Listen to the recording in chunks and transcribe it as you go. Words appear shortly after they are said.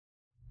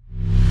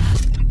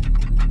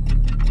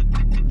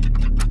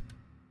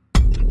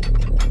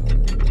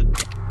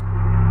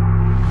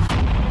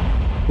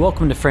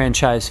Welcome to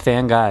Franchise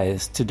Fan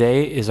Guys.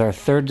 Today is our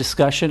third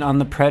discussion on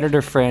the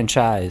Predator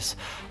franchise.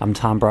 I'm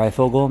Tom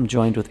Breyfogle. I'm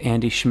joined with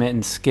Andy Schmidt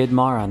and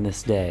Skidmar on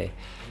this day.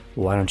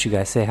 Why don't you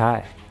guys say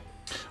hi?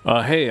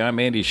 Hey, I'm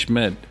Andy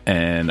Schmidt,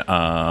 and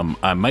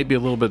I might be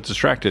a little bit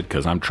distracted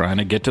because I'm trying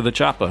to get to the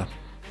chopper.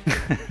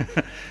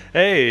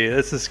 Hey,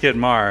 this is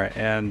Skidmar,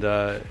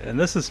 and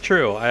this is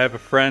true. I have a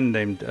friend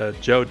named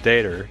Joe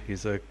Dater.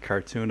 He's a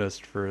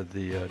cartoonist for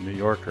the New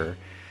Yorker,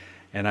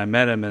 and I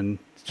met him in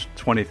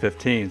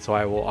 2015, so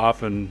I will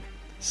often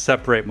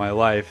separate my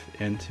life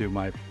into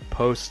my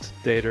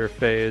post-Dater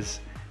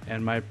phase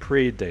and my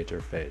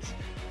pre-Dater phase.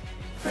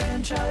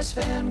 Franchise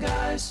Fan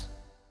Guys.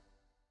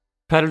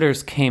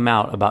 Predators came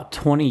out about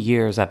 20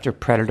 years after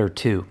Predator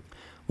 2.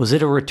 Was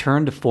it a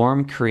return to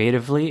form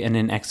creatively and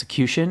in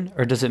execution,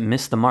 or does it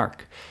miss the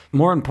mark?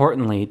 More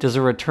importantly, does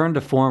a return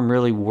to form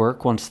really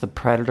work once the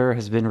Predator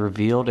has been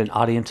revealed and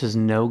audiences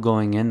know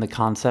going in the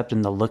concept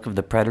and the look of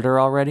the Predator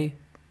already?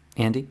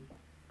 Andy?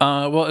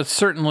 Well, it's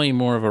certainly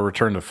more of a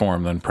return to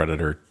form than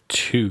Predator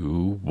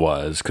 2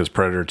 was, because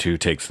Predator 2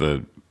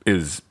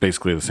 is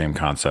basically the same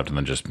concept and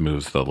then just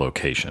moves the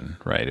location,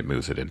 right? It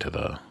moves it into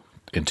the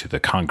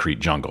concrete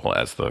jungle,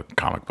 as the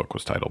comic book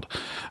was titled.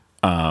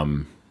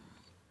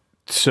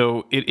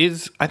 So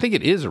I think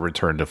it is a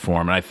return to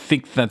form, and I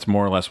think that's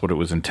more or less what it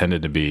was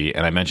intended to be.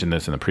 And I mentioned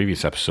this in the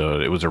previous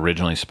episode. It was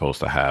originally supposed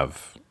to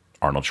have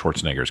Arnold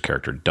Schwarzenegger's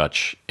character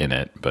Dutch in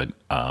it, but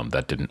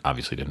that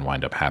obviously didn't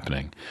wind up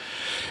happening.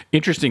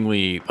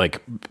 Interestingly,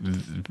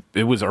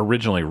 it was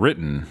originally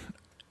written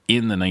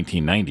in the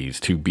 1990s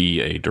to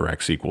be a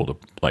direct sequel to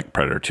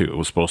Predator 2. It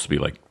was supposed to be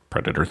like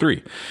Predator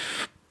 3.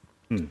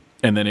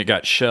 And then it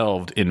got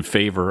shelved in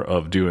favor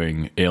of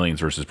doing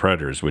Aliens versus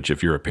Predators, which,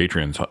 if you're a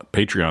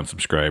Patreon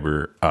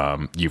subscriber,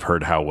 you've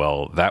heard how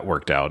well that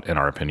worked out, in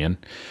our opinion.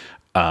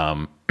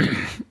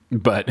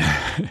 But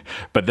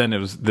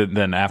then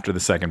then after the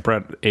second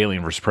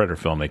Alien versus Predator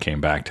film, they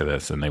came back to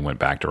this and they went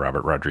back to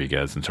Robert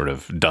Rodriguez and sort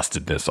of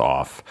dusted this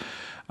off.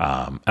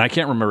 And I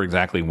can't remember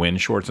exactly when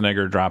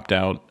Schwarzenegger dropped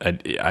out.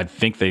 I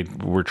think they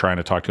were trying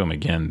to talk to him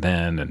again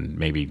then, and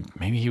maybe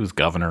he was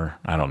governor.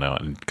 I don't know,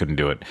 and couldn't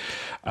do it.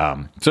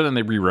 So then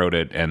they rewrote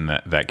it, and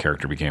that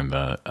character became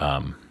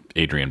the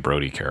Adrian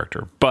Brody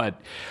character. But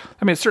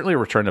I mean, it's certainly a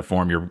return to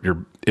form.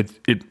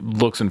 It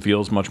looks and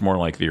feels much more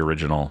like the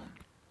original.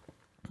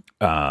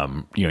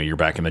 You're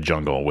back in the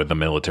jungle with the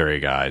military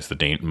guys.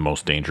 The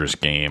most dangerous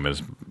game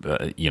is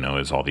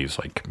all these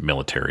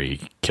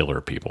military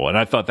killer people. And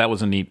I thought that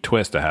was a neat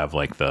twist to have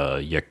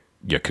the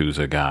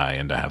Yakuza guy,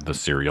 and to have the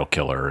serial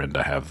killer, and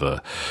to have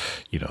the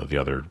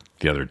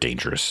other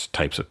dangerous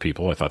types of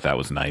people. I thought that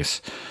was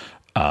nice.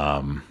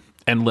 And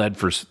led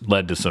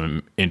to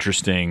some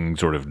interesting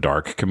sort of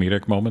dark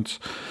comedic moments.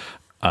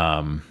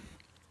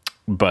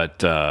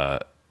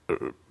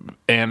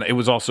 And it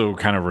was also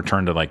kind of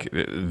returned to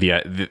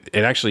it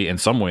actually in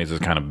some ways is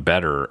kind of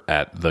better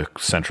at the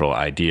central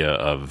idea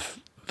of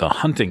the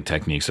hunting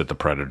techniques that the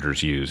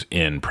Predators use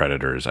in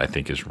Predators. I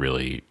think is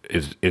really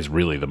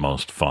the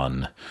most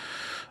fun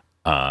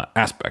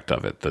aspect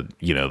of it.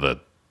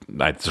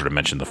 I sort of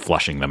mentioned the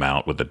flushing them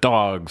out with the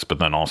dogs, but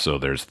then also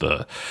there's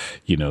they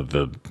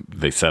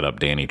set up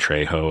Danny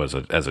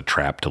Trejo as a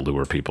trap to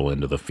lure people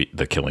into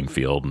the killing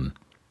field, and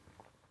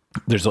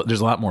there's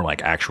a lot more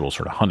actual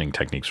sort of hunting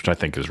techniques, which I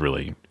think is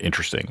really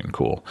interesting and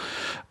cool.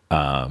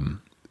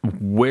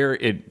 Where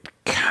it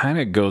kind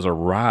of goes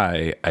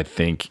awry, I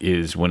think,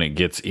 is when it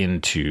gets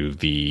into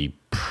the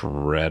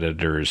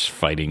Predators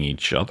fighting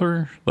each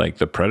other, like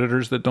the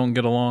Predators that don't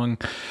get along.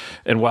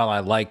 And while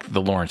I like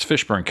the Lawrence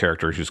Fishburne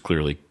character, who's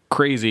clearly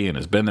crazy and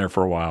has been there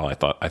for a while,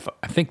 I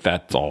think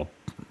that's all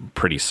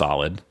pretty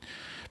solid.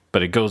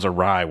 But it goes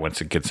awry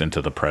once it gets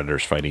into the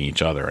Predators fighting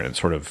each other, and it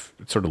sort of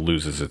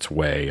loses its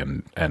way.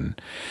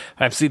 And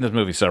I've seen this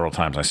movie several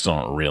times. I still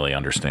don't really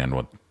understand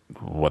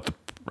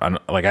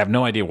I have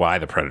no idea why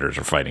the Predators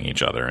are fighting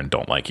each other and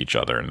don't like each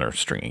other, and they're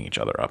stringing each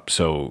other up.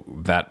 So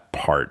that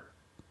part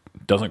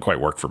doesn't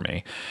quite work for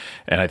me.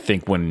 And I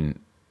think when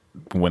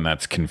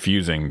that's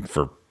confusing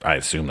I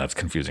assume that's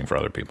confusing for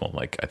other people.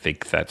 I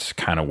think that's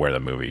kind of where the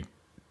movie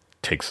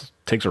takes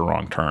a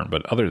wrong turn.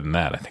 But other than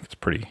that, I think it's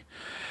pretty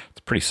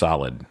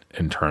solid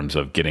in terms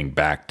of getting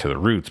back to the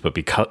roots, but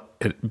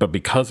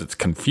because it's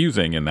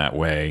confusing in that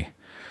way,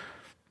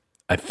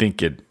 I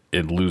think it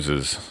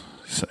loses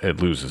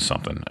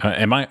something.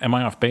 Am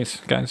I off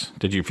base, guys?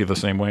 Did you feel the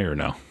same way or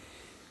no?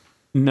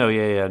 No,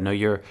 yeah, no,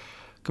 you're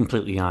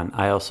completely on.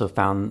 I also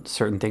found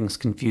certain things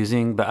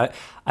confusing, but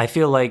I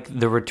feel like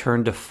the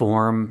return to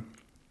form,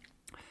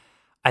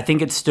 I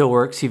think it still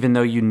works even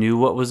though you knew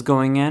what was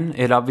going in.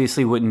 It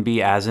obviously wouldn't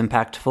be as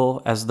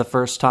impactful as the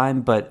first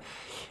time, but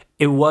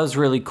it was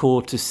really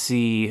cool to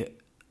see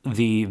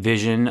the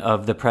vision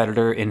of the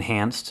Predator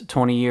enhanced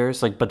 20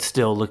 years, but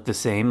still look the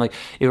same.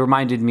 It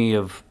reminded me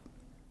of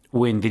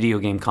when video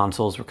game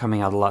consoles were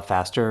coming out a lot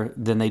faster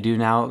than they do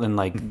now, than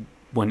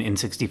when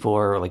N64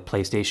 or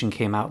PlayStation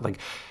came out.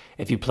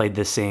 if you played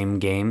the same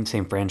game,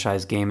 same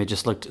franchise game, it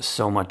just looked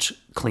so much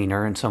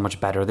cleaner and so much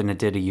better than it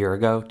did a year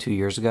ago, 2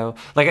 years ago.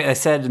 Like I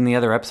said in the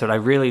other episode, I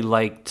really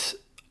liked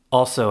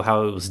also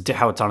how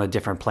it's on a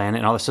different planet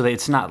and all this. So that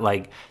it's not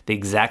like the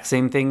exact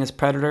same thing as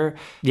Predator.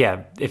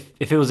 Yeah,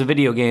 if it was a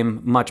video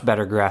game, much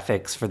better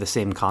graphics for the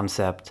same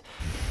concept.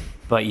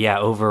 But yeah,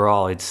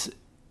 overall, it's,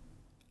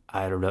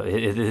 I don't know.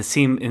 It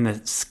seemed in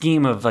the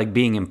scheme of like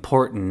being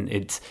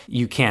important,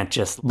 you can't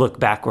just look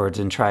backwards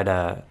and try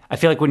to. I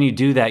feel like when you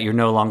do that, you're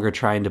no longer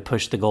trying to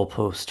push the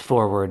goalpost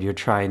forward. You're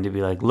trying to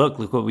be like, look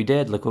what we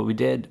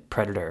did,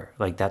 Predator.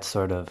 Like that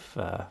sort of.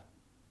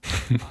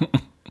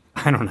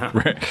 I don't know.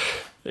 Right.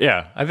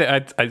 Yeah,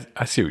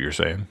 I see what you're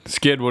saying.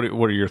 Skid, what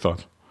are your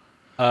thoughts?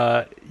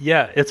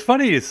 Yeah, it's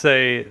funny you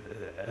say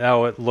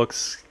how it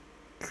looks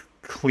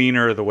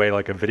cleaner the way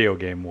like a video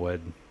game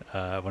would.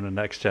 When the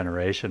next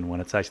generation,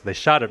 when it's actually, they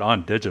shot it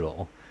on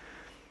digital,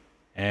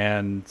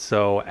 and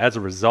so as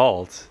a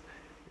result,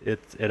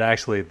 it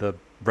actually, the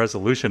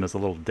resolution is a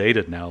little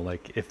dated now.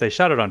 Like if they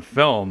shot it on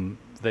film,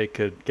 they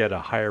could get a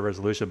higher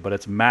resolution, but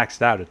it's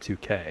maxed out at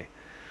 2K.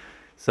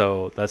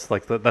 So that's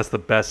like that's the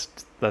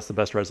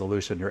best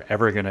resolution you're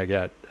ever gonna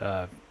get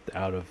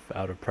out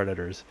of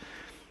Predators.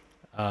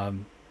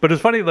 But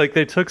it's funny, like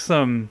they took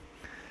some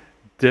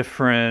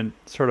different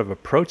sort of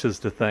approaches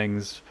to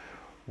things.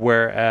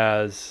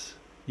 Whereas,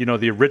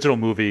 the original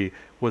movie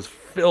was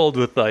filled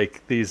with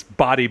like these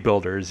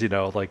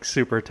bodybuilders, like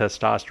super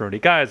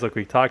testosterone guys like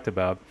we talked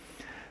about.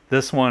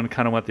 This one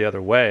kind of went the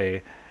other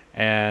way,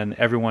 and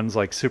everyone's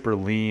like super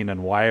lean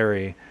and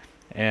wiry.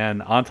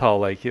 And Antal,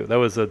 like that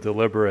was a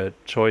deliberate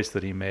choice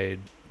that he made,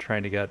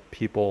 trying to get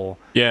people.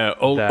 Yeah,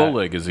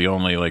 Oleg is the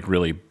only like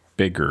really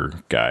bigger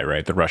guy,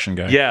 right? The Russian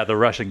guy. Yeah, the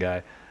Russian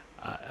guy.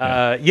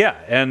 Yeah,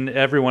 and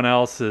everyone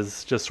else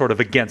is just sort of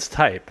against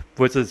type,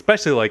 which is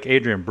especially like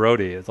Adrian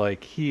Brody. It's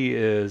like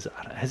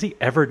has he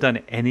ever done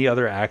any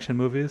other action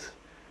movies?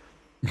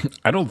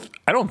 I don't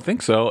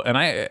think so. And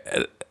I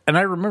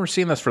remember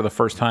seeing this for the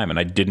first time, and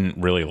I didn't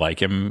really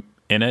like him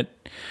in it.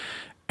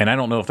 And I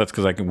don't know if that's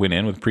because I went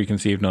in with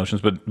preconceived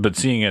notions, but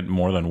seeing it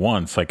more than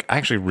once, like I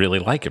actually really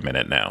like him in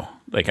it now.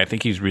 Like I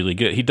think he's really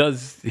good.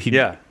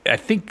 Yeah. I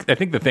think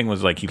the thing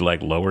was like he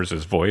like lowers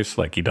his voice,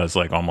 like he does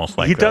like almost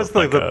like he does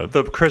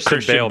the Christian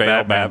Bale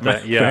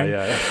Batman.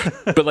 Yeah.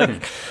 but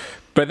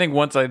I think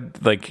once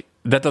that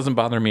doesn't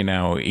bother me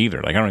now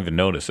either. Like I don't even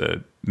notice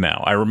it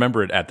now. I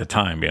remember it at the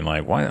time being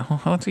like,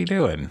 what's he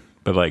doing?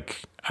 But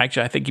like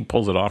actually, I think he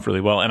pulls it off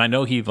really well. And I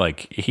know he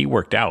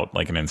worked out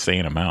like an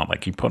insane amount.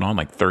 Like he put on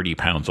like 30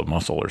 pounds of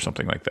muscle or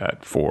something like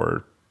that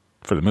for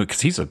the movie, because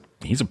he's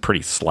a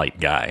pretty slight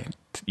guy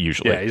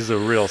usually. Yeah, he's a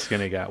real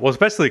skinny guy. Well,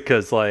 especially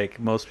because like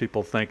most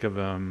people think of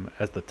him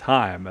at the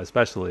time,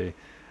 especially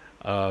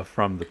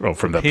from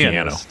the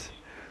Pianist.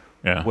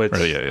 Yeah, which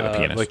the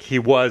Pianist. like he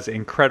was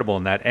incredible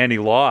in that, and he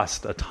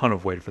lost a ton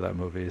of weight for that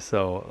movie.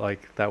 So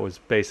like that was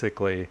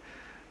basically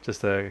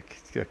just a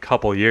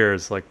couple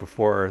years like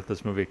before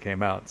this movie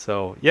came out.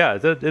 So yeah,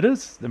 it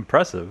is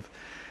impressive,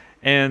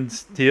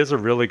 and he is a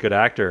really good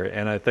actor.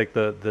 And I think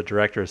the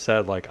director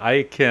said like,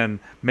 I can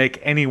make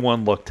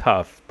anyone look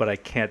tough, but I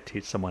can't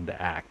teach someone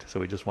to act.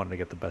 So he just wanted to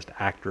get the best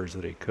actors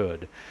that he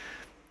could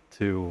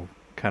to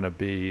kind of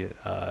be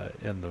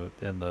in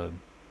the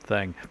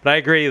thing. But I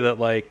agree that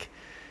like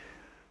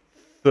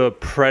the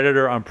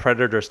Predator on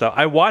Predator stuff.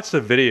 I watched a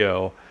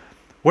video.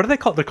 What are they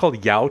called? They're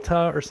called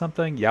Yauta or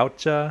something.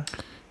 Yautja.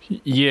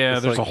 Yeah,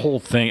 there's a whole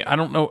thing. I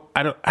don't know.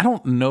 I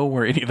don't know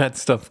where any of that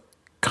stuff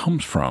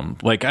comes from.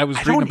 Like I was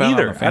reading about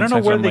either. I don't know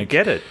where they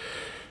get it.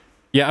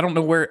 Yeah, I don't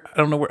know where.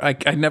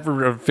 I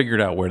never figured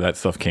out where that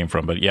stuff came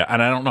from. But yeah,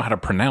 and I don't know how to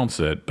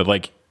pronounce it. But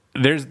like,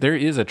 there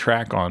is a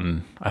track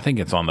on. I think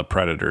it's on the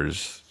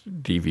Predators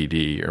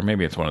DVD, or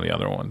maybe it's one of the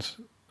other ones.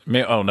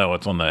 Oh no,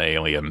 it's on the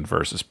Alien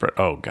versus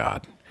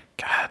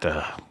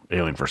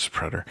Alien versus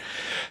Predator.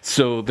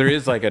 So there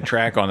is like a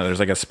track on it. There's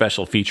like a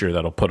special feature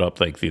that'll put up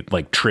like the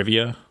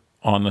trivia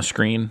on the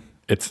screen.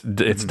 It's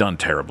done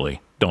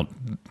terribly.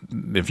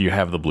 If you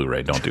have the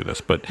Blu-ray, don't do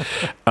this. But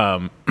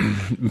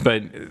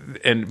but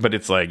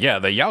it's like, yeah,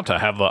 the Yauta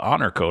have the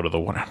honor code of the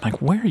one. I'm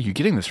like, where are you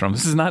getting this from?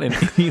 This is not in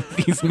any of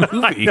these movies.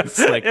 Like,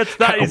 it's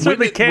not. You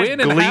certainly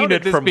can't glean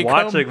it from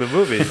watching the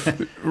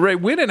movie. Right?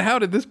 When and how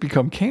did this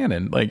become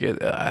canon? Like,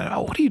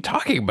 what are you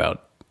talking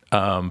about?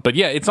 But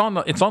yeah, it's on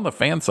the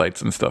fan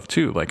sites and stuff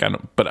too. Like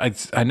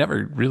I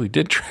never really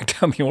did track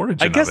down the origin.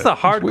 I guess of it. The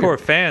hardcore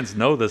fans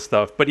know this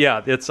stuff, but yeah,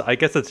 I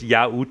guess it's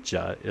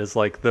Yautja is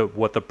like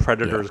what the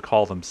Predators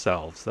call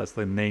themselves. That's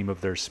the name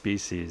of their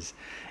species.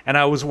 And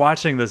I was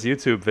watching this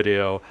YouTube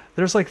video.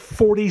 There's like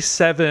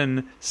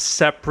 47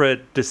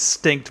 separate,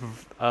 distinct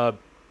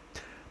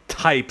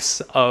types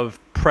of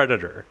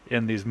predator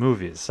in these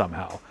movies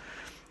somehow.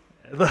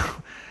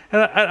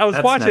 And I was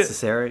watching. That's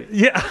necessary.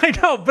 Yeah, I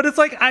know, but it's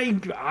like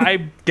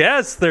I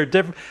guess they're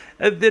different.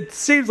 It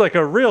seems like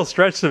a real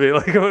stretch to me,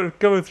 like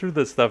going through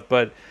this stuff.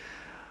 But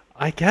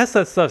I guess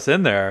that stuff's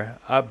in there,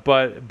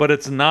 but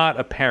it's not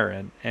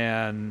apparent.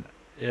 And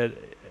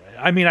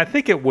I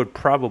think it would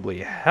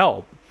probably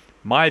help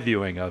my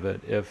viewing of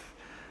it if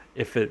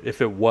if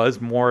it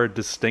was more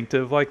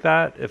distinctive like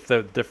that, if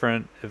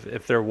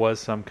there was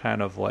some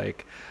kind of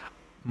like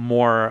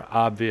more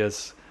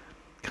obvious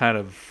kind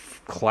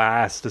of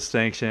class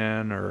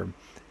distinction or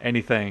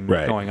anything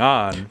going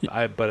on.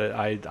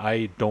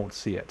 I don't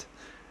see it,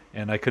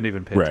 and I couldn't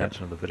even pay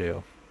attention to the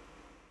video.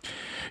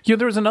 Yeah,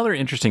 there was another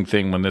interesting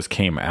thing when this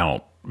came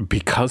out,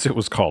 because it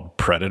was called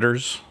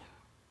Predators.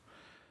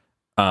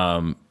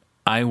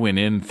 I went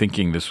in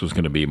thinking this was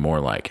going to be more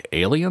like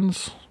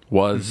Aliens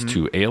was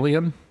to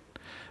Alien,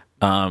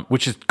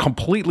 which is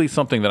completely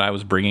something that I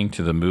was bringing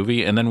to the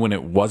movie. And then when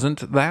it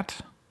wasn't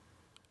that,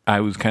 I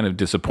was kind of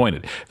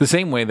disappointed. The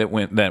same way that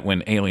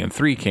when Alien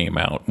 3 came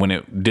out, when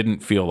it didn't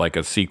feel like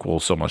a sequel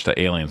so much to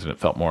Aliens and it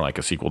felt more like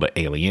a sequel to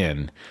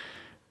Alien,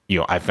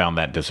 I found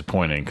that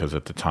disappointing because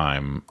at the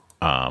time,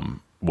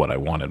 what I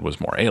wanted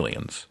was more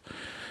Aliens.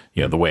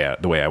 The way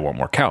I want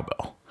more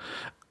cowbell.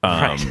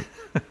 Right.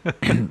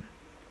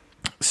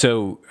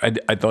 So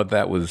I thought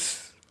that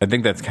was, I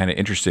think that's kind of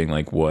interesting,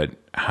 like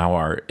how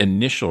our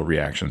initial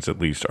reactions at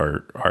least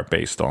are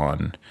based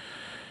on,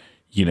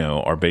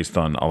 are based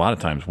on a lot of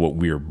times what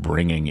we're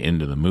bringing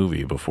into the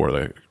movie before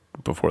the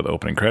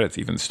opening credits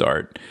even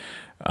start.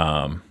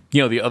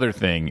 The other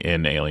thing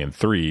in Alien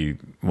 3,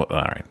 well, all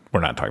right,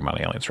 we're not talking about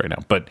aliens right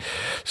now, but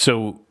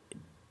so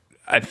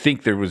I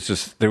think there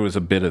was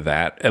a bit of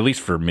that, at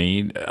least for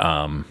me.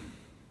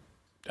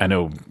 I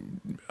know,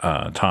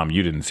 Tom,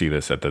 you didn't see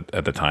this at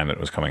the time that it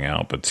was coming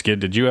out, but Skid,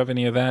 did you have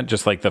any of that?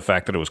 Just like the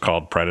fact that it was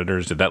called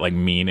Predators, did that like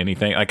mean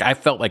anything? Like I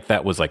felt like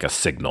that was like a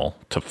signal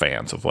to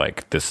fans of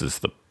like, this is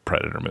the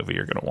Predator movie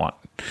you're going to want.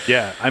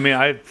 Yeah, I mean,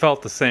 I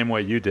felt the same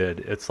way you did.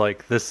 It's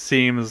like this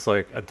seems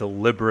like a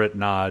deliberate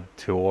nod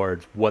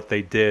towards what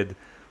they did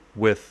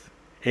with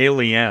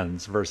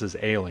Aliens versus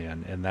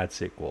Alien in that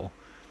sequel.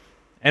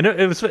 And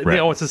it was, it's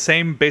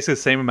basically the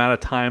same amount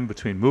of time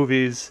between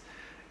movies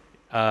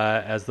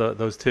as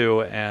those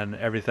two and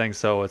everything.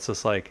 So it's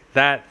just like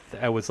that.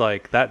 I was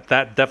like that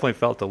definitely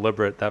felt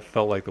deliberate. That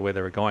felt like the way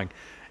they were going,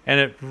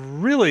 and it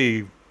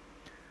really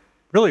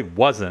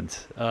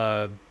wasn't.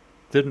 It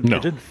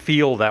didn't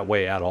feel that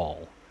way at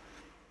all.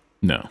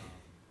 No.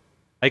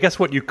 I guess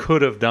what you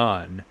could have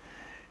done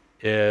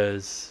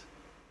is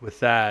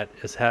with that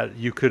is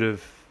you could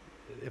have,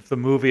 if the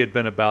movie had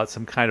been about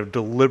some kind of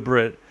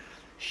deliberate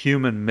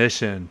human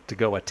mission to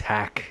go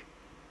attack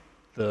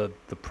the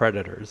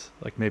predators,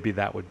 like maybe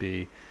that would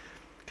be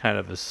kind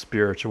of a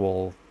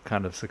spiritual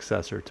kind of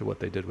successor to what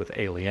they did with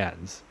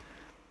Aliens.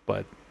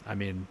 But I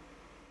mean,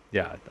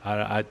 yeah,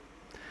 I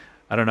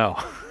don't know.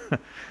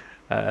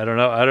 I don't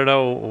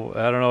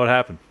know what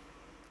happened.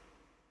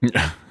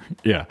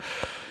 Yeah.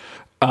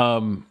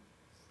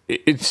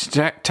 It's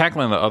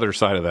tackling the other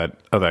side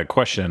of that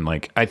question.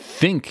 Like, I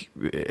think,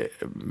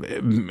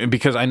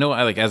 because I know,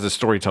 as a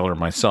storyteller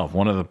myself,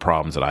 one of the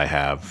problems that I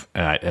have,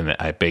 and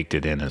I baked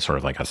it in as sort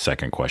of like a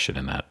second question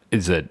in that,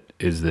 is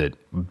that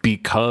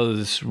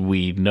because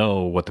we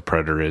know what the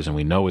Predator is and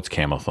we know it's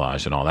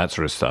camouflage and all that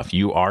sort of stuff,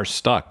 you are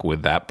stuck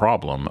with that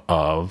problem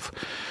of,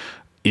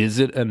 is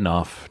it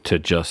enough to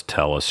just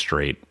tell a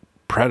straight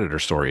Predator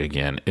story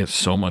again if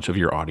so much of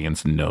your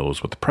audience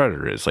knows what the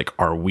Predator is? Like,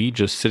 are we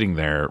just sitting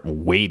there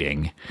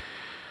waiting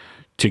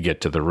to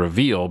get to the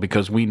reveal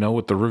because we know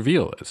what the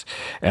reveal is?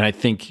 And I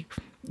think,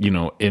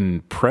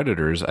 in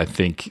Predators, I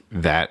think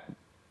that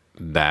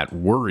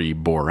worry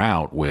bore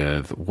out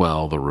with,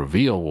 well, the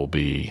reveal will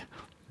be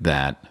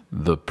that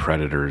the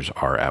Predators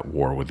are at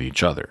war with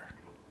each other,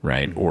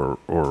 right? Or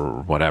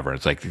whatever.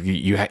 It's like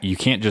you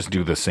can't just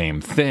do the same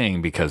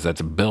thing because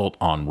that's built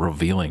on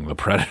revealing the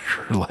Predator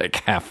like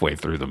halfway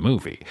through the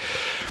movie.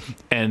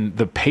 And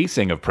the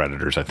pacing of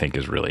Predators, I think,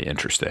 is really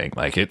interesting.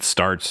 Like, it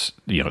starts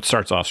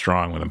off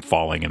strong with them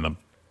falling and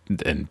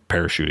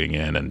parachuting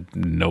in and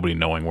nobody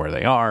knowing where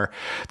they are.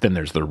 Then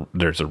there's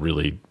a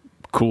really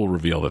cool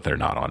reveal that they're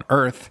not on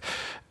Earth,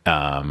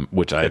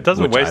 which it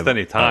doesn't waste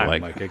any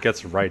time. Like, it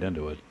gets right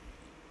into it.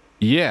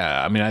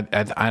 Yeah, I mean,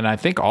 I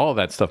think all of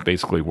that stuff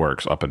basically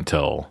works up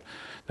until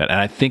that, and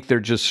I think they're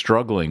just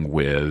struggling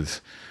with,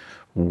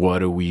 what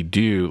do we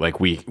do? Like,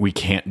 we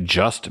can't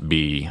just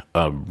be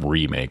a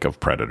remake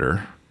of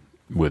Predator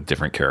with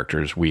different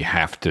characters. There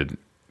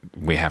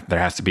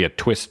has to be a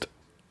twist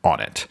on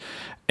it,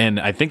 and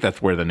I think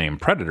that's where the name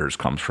Predators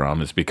comes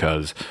from, is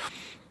because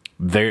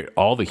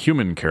all the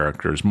human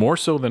characters, more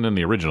so than in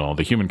the original,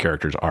 the human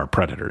characters are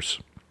predators.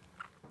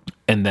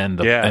 And then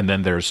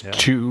there's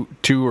two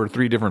or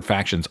three different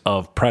factions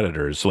of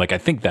Predators. So, like, I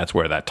think that's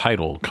where that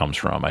title comes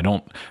from. I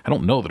don't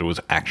know that it was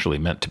actually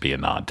meant to be a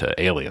nod to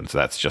Aliens.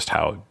 That's just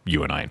how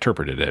you and I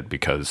interpreted it,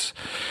 because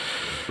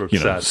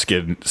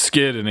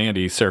Skid and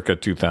Andy circa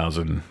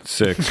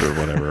 2006 or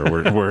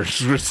whatever, we're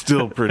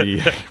still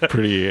pretty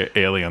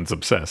Aliens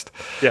obsessed.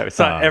 Yeah, it's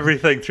not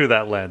everything through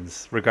that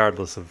lens,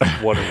 regardless of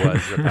what it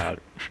was about.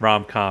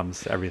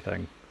 Rom-coms,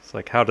 everything. It's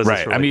like, how does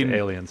this relate to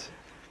Aliens?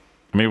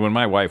 I mean, when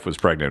my wife was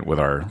pregnant with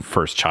our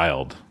first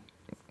child,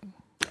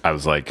 I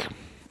was like,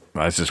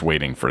 I was just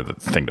waiting for the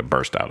thing to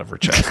burst out of her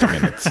chest. I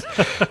mean,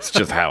 it's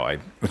just how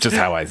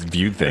I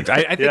viewed things.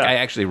 I think I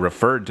actually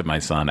referred to my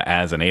son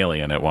as an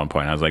alien at one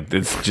point. I was like,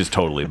 it's just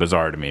totally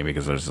bizarre to me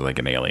because there's like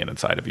an alien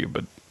inside of you,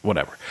 but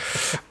whatever.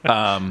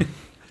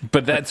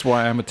 But that's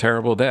why I'm a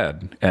terrible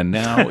dad. And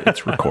now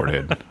it's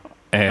recorded.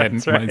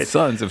 And right. My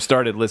sons have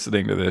started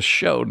listening to this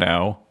show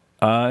now.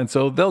 And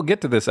so they'll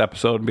get to this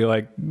episode and be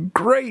like,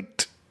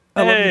 great.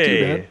 I love you too,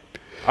 Dad.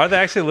 Are they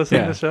actually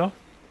listening to the show?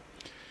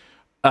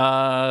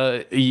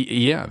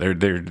 Yeah,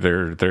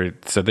 they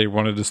said they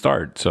wanted to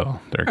start,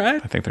 so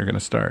right. I think they're going to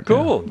start.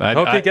 Cool. Yeah. I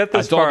hope you get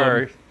this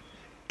far,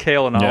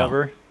 Kale and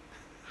Oliver.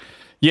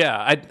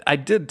 Yeah, I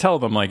did tell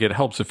them like it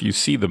helps if you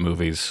see the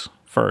movies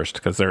first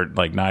because they're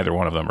like neither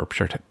one of them are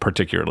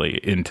particularly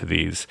into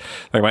these.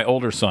 Like my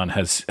older son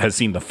has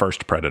seen the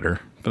first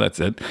Predator, but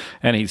that's it,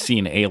 and he's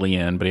seen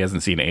Alien, but he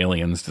hasn't seen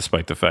Aliens,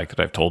 despite the fact that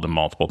I've told him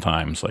multiple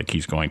times like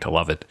he's going to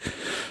love it,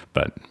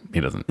 but he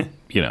doesn't.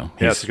 You know,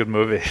 yeah, it's a good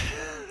movie.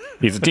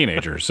 He's a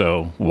teenager,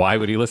 so why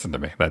would he listen to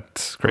me?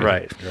 That's crazy.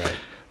 Right.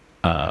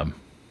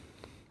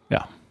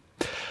 Yeah.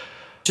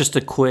 Just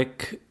a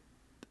quick,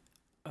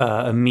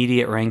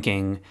 immediate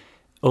ranking.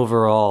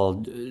 Overall,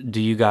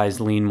 do you guys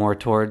lean more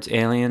towards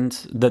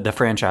Aliens, the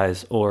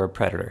franchise, or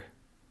Predator?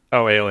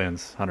 Oh,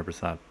 Aliens,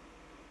 100%.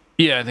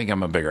 Yeah, I think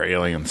I'm a bigger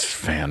Aliens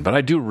fan, but I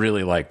do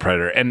really like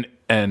Predator, and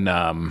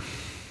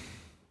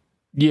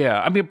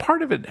yeah, I mean,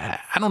 part of it,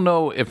 I don't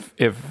know if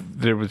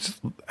there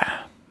was.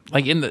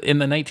 Like in the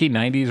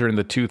 1990s or in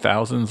the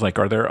 2000s, like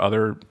are there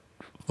other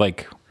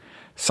like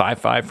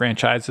sci-fi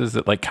franchises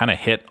that like kind of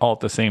hit all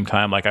at the same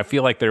time? Like I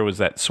feel like there was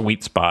that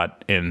sweet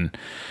spot in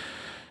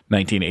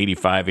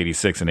 1985,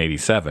 86, and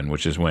 87,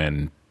 which is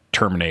when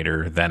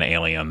Terminator, then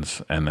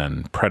Aliens, and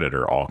then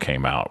Predator all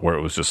came out, where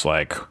it was just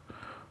like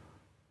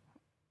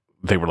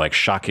they were like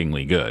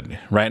shockingly good,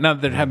 right? Now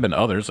there have been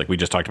others, like we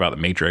just talked about The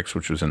Matrix,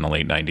 which was in the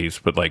late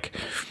 90s, but like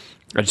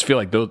I just feel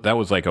like that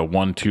was like a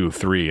 1, 2,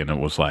 3, and it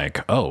was like,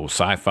 oh,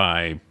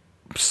 sci-fi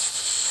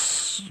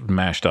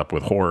mashed up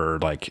with horror,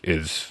 like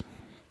is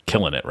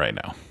killing it right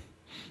now.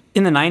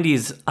 In the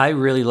 90s, I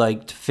really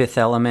liked Fifth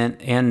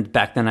Element, and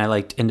back then I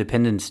liked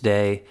Independence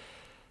Day,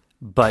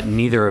 but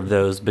neither of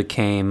those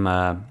became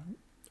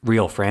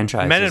real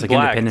franchises. Men in like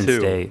Black, Independence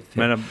too. Day.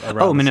 Men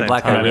in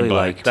Black I really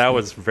liked. That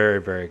was very,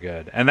 very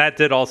good. And that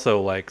did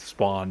also like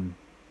spawn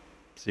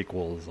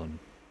sequels. And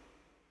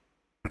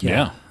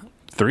yeah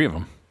 3 of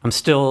them. I'm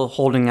still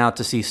holding out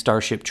to see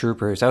Starship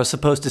Troopers. I was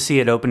supposed to see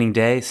it opening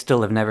day.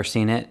 Still have never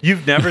seen it.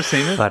 You've never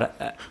seen it?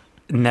 But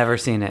never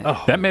seen it.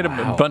 Oh, that made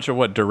a bunch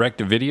of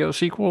direct-to-video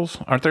sequels?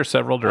 Aren't there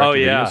several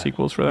direct-to-video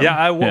sequels for that?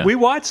 Yeah, we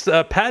watched,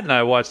 Pat and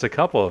I watched a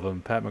couple of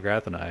them, Pat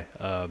McGrath and I.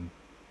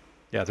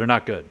 Yeah, they're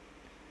not good.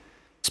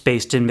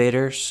 Spaced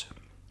Invaders.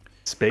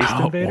 Spaced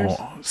Invaders?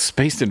 Oh,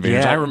 Spaced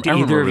Invaders. Yeah, I remember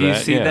either of you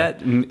that. see that?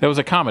 That was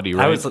a comedy,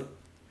 right?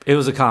 It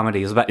was a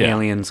comedy. It was about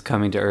aliens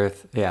coming to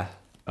Earth. Yeah.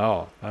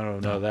 Oh, I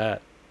don't know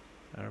that.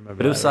 I don't remember.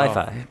 But it was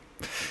sci-fi.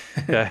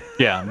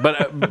 Yeah,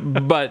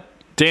 but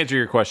to answer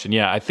your question,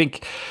 yeah, I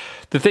think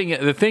the thing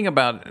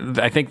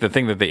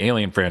that the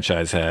Alien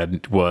franchise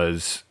had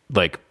was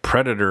like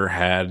Predator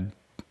had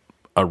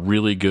a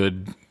really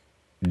good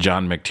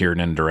John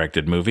McTiernan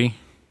directed movie,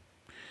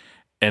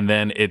 and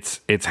then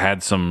it's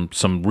had some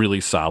really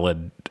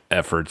solid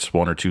efforts,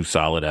 1 or 2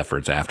 solid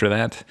efforts after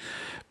that,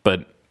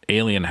 but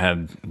Alien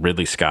had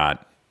Ridley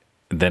Scott,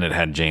 then it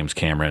had James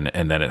Cameron,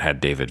 and then it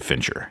had David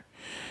Fincher.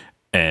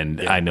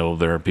 And I know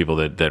there are people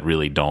that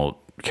really don't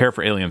care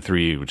for Alien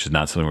 3, which is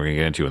not something we're going to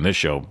get into in this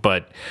show,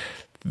 but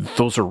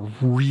those are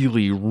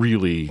really,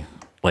 really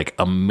like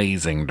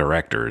amazing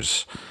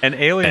directors. And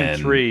Alien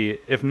 3,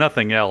 if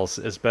nothing else,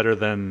 is better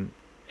than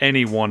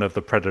any one of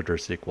the Predator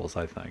sequels,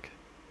 I think.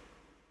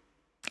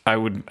 I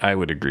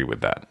would agree with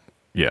that.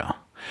 Yeah.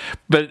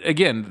 But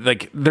again,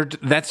 like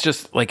that's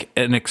just like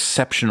an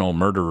exceptional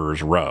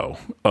murderer's row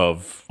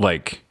of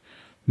like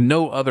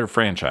no other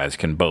franchise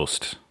can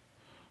boast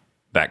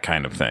that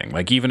kind of thing.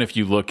 Like even if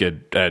you look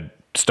at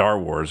Star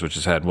Wars, which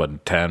has had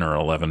 10 or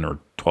 11 or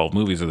 12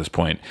 movies at this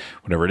point,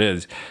 whatever it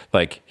is,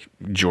 like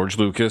George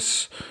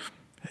Lucas,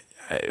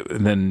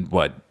 and then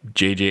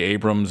J.J.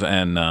 Abrams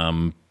and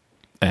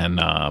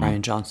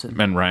Rian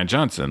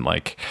Johnson,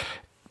 like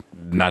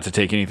not to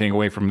take anything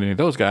away from any of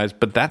those guys,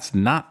 but that's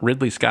not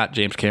Ridley Scott,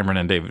 James Cameron,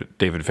 and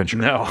David Fincher.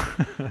 No.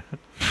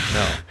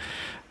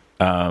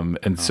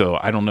 So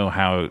I don't know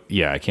how.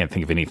 Yeah, I can't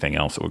think of anything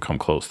else that would come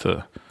close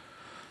to.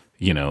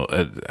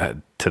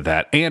 To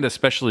that, and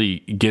especially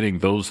getting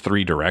those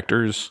 3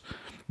 directors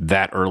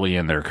that early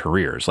in their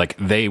careers. Like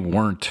they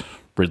weren't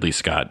Ridley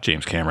Scott,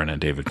 James Cameron, and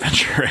David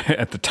Fincher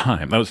at the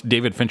time. That was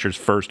David Fincher's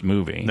first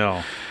movie.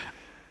 No.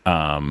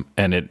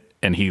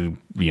 And he,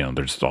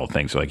 there's all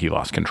things like he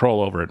lost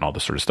control over it and all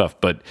this sort of stuff,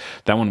 but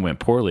that one went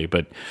poorly.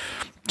 But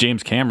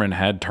James Cameron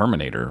had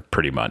Terminator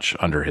pretty much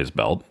under his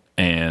belt,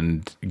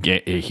 and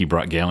he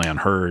brought Galen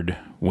Hurd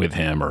with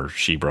him, or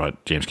she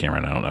brought James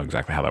Cameron. I don't know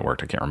exactly how that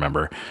worked. I can't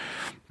remember.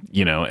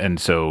 And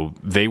so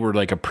they were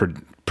like a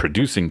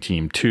producing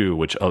team too,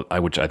 which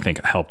I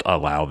think helped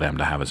allow them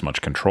to have as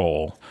much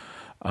control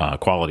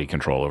quality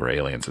control over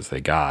aliens as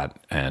they got.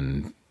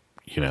 And,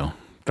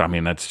 I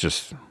mean, that's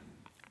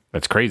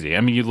crazy.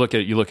 I mean, you look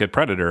at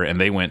Predator, and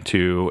they went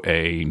to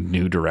a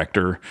new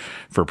director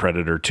for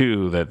Predator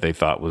 2 that they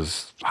thought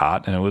was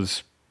hot, and it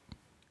was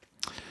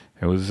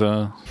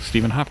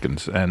Stephen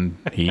Hopkins, and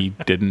he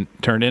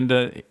didn't turn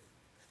into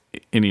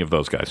any of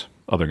those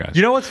other guys.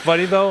 You know what's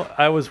funny though? When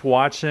I was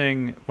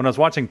watching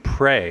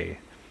Prey,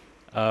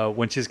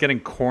 when she's getting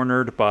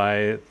cornered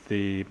by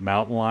the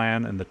mountain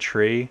lion in the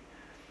tree,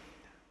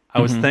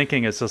 I was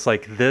thinking, it's just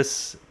like,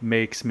 this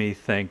makes me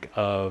think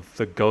of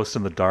The Ghost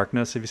in the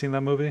Darkness. Have you seen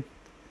that movie?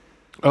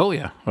 Oh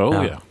yeah,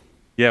 yeah.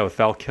 Yeah, with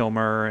Val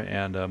Kilmer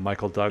and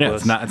Michael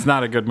Douglas. Yeah, it's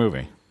not a good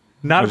movie.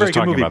 Not a very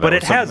good movie, but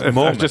it has moments.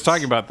 I was just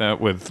talking about that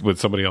with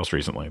somebody else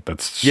recently.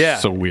 That's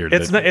so weird.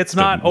 It's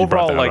not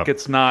overall, like,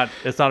 it's not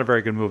a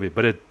very good movie,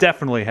 but it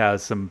definitely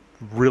has some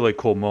really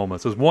cool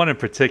moments. There's one in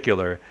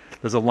particular.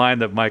 There's a line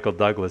that Michael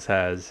Douglas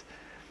has.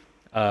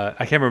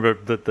 I can't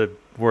remember the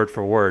word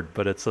for word,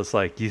 but it's just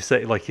like, you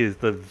say, like, he's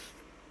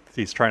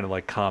trying to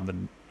like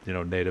calm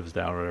the natives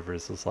down or whatever.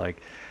 It's just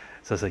like,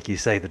 you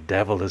say, the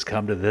devil has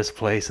come to this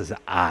place as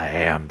I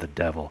am the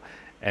devil,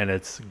 and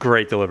it's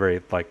great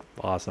delivery, like,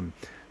 awesome.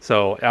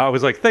 So I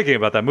was like thinking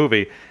about that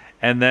movie,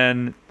 and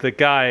then the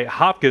guy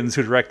Hopkins,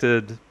 who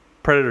directed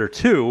Predator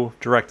 2,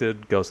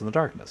 directed Ghost in the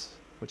Darkness,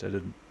 which I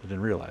didn't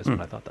realize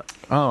when I thought that.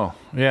 Oh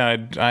yeah,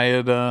 I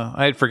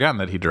had forgotten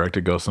that he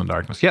directed Ghost in the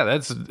Darkness. Yeah,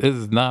 it's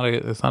not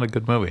a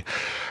good movie.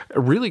 A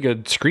really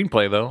good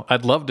screenplay though.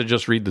 I'd love to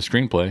just read the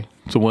screenplay.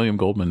 It's a William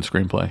Goldman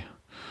screenplay,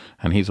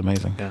 and he's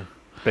amazing. Yeah,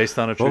 based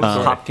on a true story.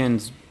 story.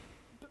 Hopkins,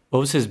 what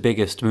was his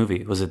biggest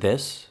movie? Was it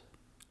this?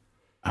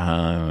 It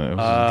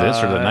was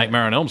this or the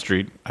Nightmare on Elm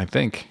Street, I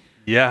think.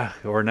 Yeah,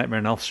 or Nightmare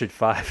on Elm Street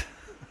 5.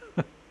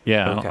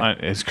 Yeah,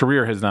 Okay. His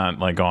career has not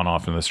like gone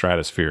off in the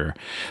stratosphere.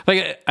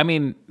 Like, I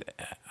mean,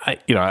 I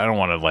don't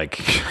want to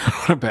like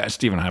bash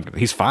Stephen Hopkins.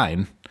 He's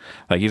fine.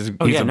 Like he's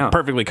a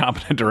perfectly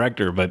competent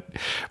director,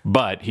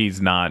 but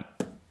he's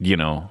not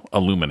a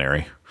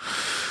luminary.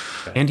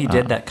 And he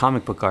did that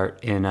comic book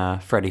art in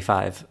Freddy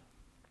 5.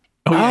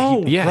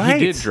 Oh yeah, right.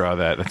 He did draw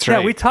that. That's right.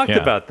 Yeah, we talked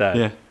about that.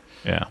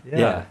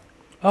 Yeah.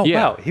 Oh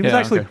Yeah. wow, he was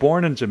actually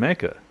born in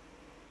Jamaica.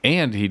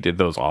 And he did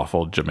those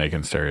awful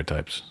Jamaican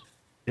stereotypes.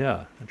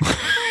 Yeah.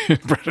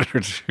 Predator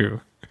 2.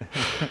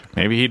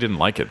 Maybe he didn't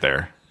like it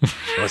there.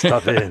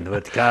 Stop in,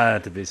 but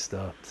can't be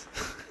stopped.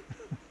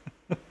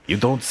 You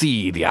don't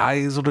see the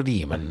eyes of the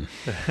demon.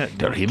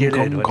 They're him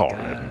come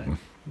calling.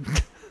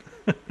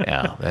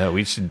 Yeah,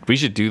 we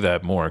should do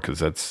that more, because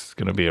that's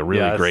going to be a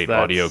really great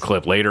audio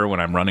clip later when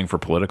I'm running for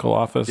political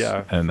office.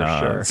 Yeah, and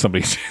for sure.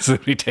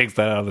 somebody takes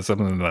that out of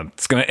something, and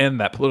it's going to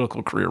end that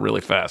political career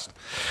really fast.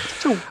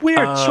 It's a weird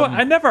choice.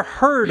 I never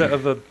heard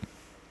of a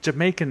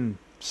Jamaican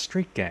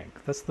street gang.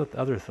 That's the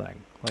other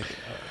thing. Like,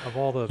 of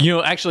all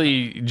the...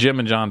 Actually, Jim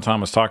and John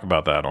Thomas talk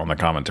about that on the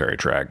commentary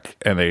track,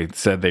 and they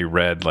said they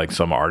read like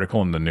some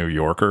article in the New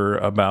Yorker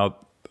about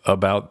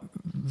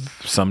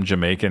some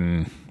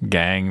Jamaican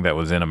gang that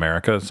was in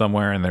America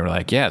somewhere, and they were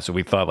like, yeah, so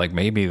we thought like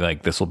maybe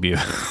like this will be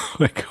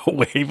like a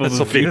wave of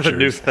the future. This will be the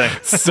new thing.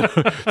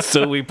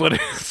 so we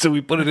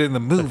put it in the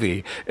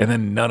movie, and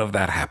then none of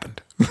that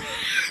happened.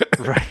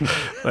 Right.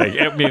 Like,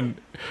 I mean,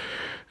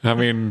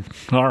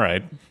 all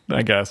right,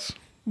 I guess.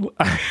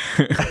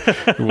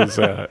 it was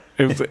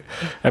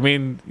I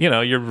mean,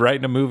 you're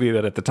writing a movie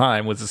that at the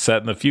time was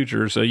set in the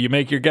future, so you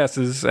make your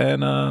guesses,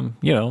 and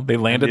they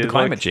landed the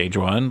climate change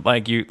one,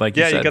 like you said,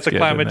 you got the Skid,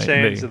 climate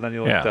change, and then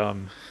you look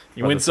dumb.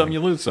 You win some, you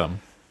lose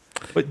some.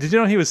 But did you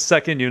know he was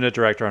second unit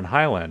director on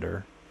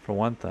Highlander, for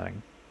one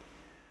thing?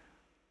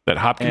 That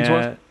Hopkins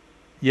was?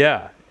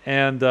 Yeah,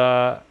 and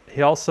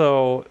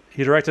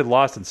he directed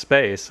Lost in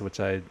Space, which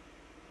I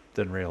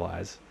didn't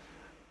realize.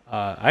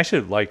 I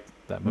actually liked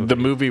that movie. The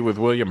movie with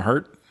William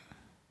Hurt?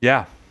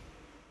 Yeah.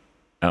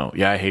 Oh,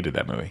 yeah, I hated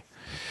that movie.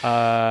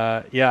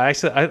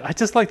 Actually, I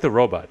just like the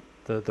robot.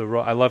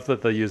 I love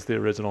that they used the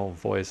original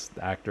voice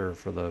actor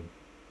for the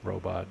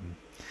robot,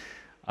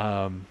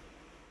 and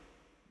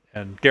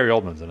Gary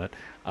Oldman's in it.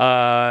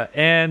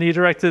 And he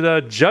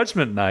directed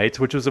Judgment Night,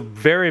 which was a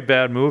very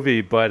bad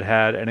movie, but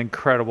had an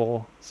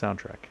incredible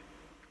soundtrack.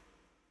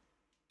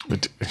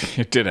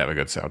 It did have a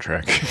good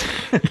soundtrack.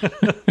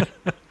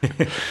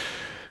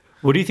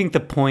 What do you think the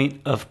point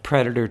of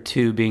Predator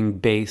 2 being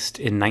based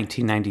in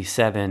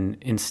 1997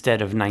 instead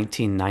of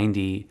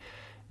 1990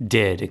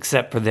 did,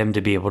 except for them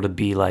to be able to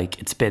be like,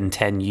 it's been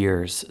 10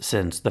 years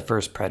since the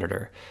first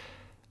Predator?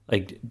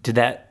 Like, did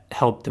that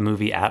help the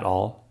movie at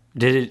all?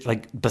 Did it,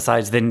 like,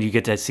 besides then you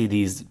get to see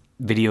these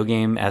video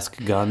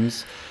game-esque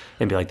guns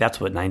and be like, that's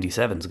what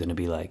 97 is going to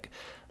be like?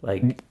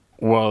 Like,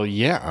 well,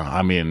 yeah.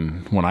 I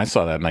mean, when I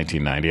saw that in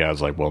 1990, I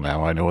was like, well,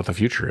 now I know what the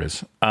future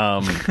is.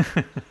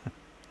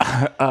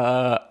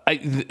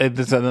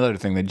 That's another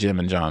thing that Jim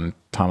and John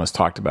Thomas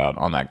talked about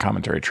on that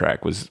commentary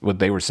track, was what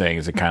they were saying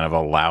is it kind of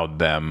allowed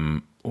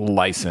them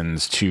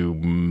license to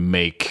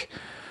make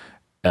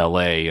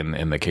LA,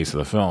 in the case of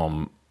the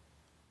film,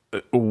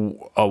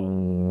 a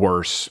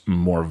worse,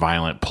 more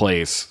violent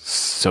place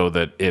so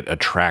that it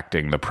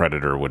attracting the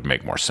predator would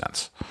make more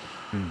sense.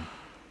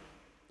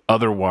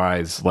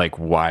 Otherwise, like,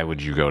 why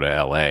would you go to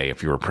LA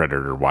if you were a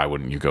predator? Why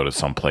wouldn't you go to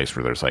some place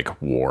where there's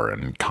like war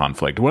and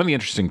conflict? One of the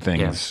interesting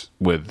things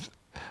with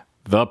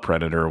the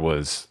Predator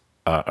was,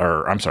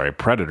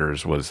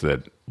 Predators was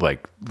that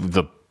like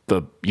the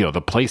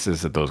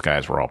places that those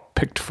guys were all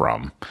picked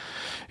from,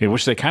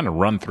 which they kind of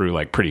run through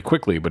like pretty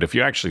quickly. But if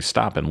you actually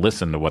stop and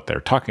listen to what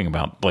they're talking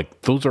about, like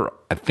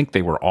I think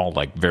they were all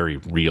like very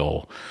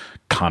real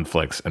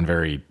conflicts and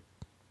very,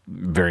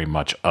 very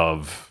much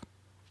of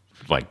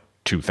like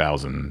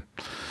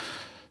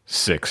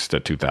 2006 to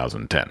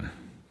 2010,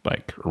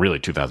 like really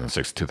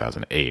 2006 to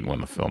 2008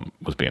 when the film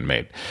was being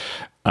made.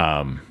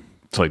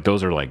 So like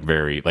those are like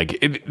very like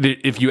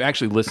if you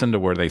actually listen to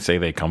where they say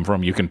they come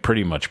from, you can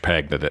pretty much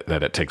peg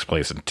that it takes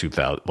place in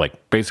 2000,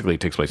 like basically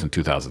it takes place in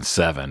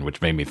 2007,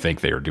 which made me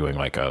think they were doing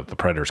like the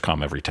Predators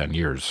come every 10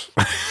 years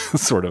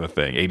sort of a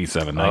thing,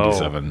 87,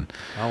 97,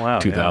 wow,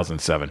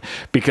 2007,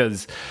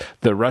 because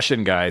the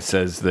Russian guy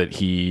says that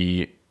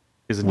he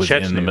He's was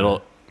Chechnya. in the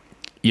middle.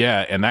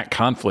 Yeah, and that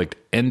conflict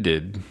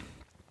ended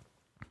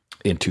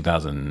in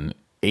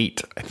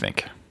 2008, I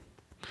think.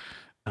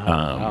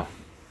 Wow.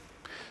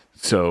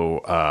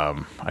 So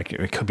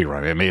it could be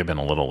wrong. It may have been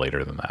a little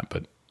later than that,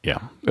 but yeah,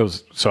 it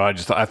was. So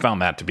I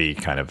found that to be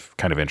kind of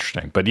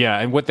interesting. But yeah,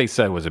 and what they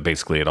said was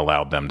it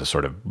allowed them to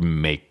sort of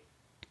make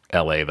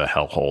LA the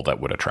hellhole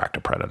that would attract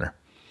a predator.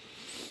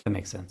 That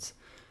makes sense.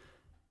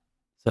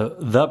 So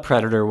The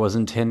Predator was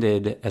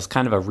intended as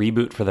kind of a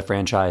reboot for the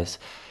franchise.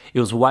 It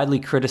was widely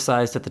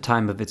criticized at the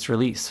time of its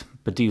release,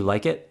 but do you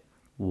like it?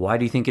 Why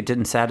do you think it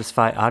didn't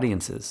satisfy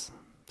audiences?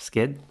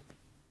 Skid?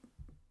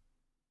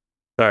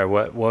 Sorry,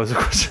 what was the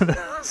question?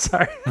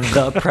 Sorry.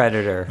 The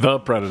Predator. The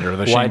Predator.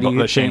 Why do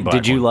you think?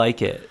 Did you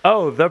like it?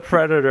 Oh, The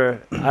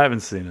Predator. I haven't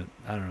seen it.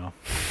 I don't know.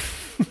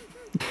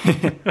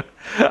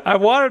 I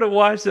wanted to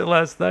watch it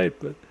last night,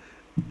 but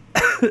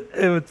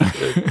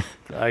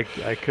I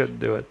couldn't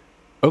do it.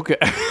 Okay.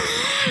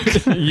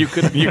 you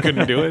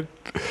couldn't do it?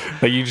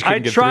 Like you just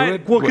couldn't get tried, through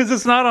it? well, because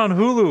it's not on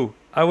Hulu.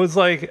 I was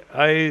like,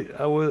 I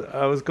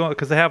was going,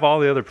 because they have all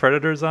the other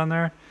Predators on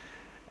there,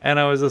 and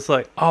I was just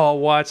like, oh, I'll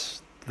watch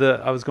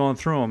I was going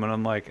through them, and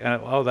I'm like,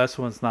 oh, that's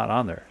one's not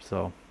on there.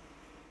 So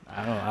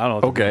I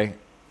don't know. Okay.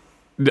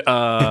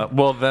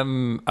 Well,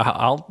 then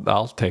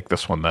I'll take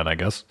this one then, I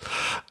guess.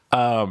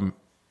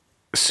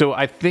 So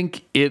I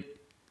think it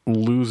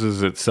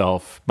loses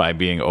itself by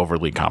being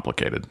overly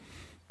complicated.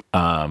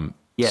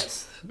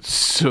 Yes.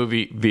 So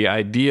the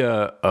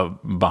idea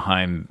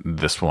behind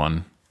this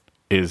one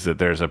is that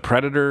there's a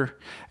predator,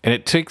 and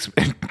it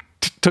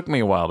took me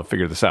a while to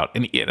figure this out,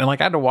 and like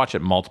I had to watch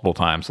it multiple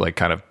times, like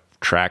kind of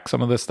track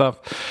some of this stuff.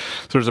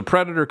 So there's a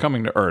predator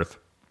coming to Earth,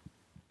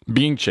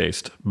 being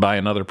chased by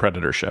another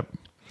predator ship.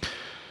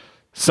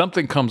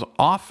 Something comes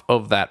off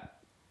of that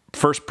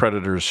first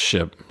predator's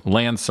ship,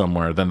 lands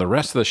somewhere, then the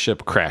rest of the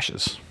ship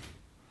crashes.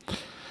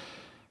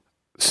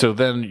 So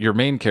then your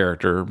main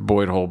character,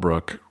 Boyd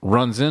Holbrook,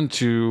 runs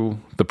into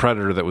the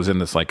predator that was in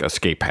this like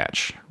escape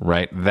hatch,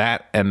 right?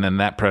 And then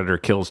that predator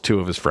kills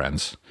two of his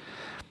friends,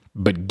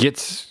 but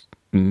gets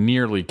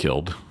nearly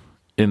killed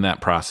in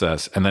that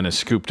process, and then is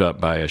scooped up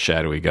by a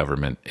shadowy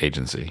government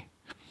agency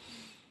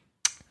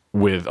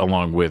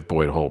along with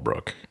Boyd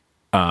Holbrook.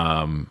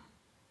 The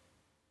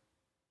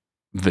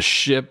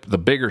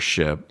bigger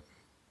ship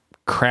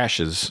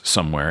crashes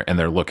somewhere, and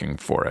they're looking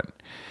for it.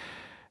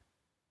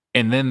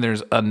 And then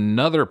there's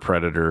another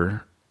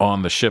predator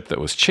on the ship that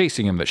was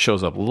chasing him that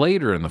shows up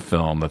later in the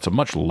film that's a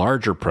much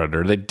larger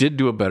predator. They did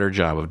do a better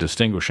job of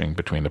distinguishing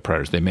between the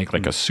predators. They make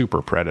like a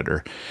super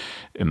predator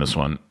in this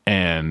one.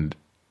 And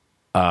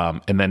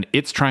then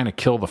it's trying to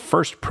kill the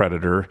first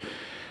predator.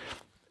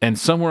 And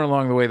somewhere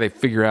along the way, they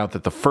figure out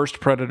that the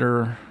first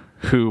predator,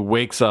 who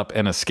wakes up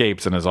and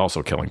escapes and is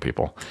also killing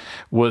people,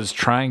 was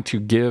trying to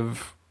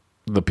give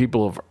the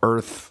people of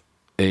Earth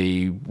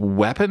a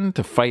weapon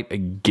to fight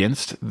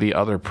against the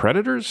other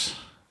predators.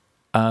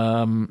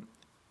 And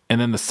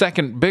then the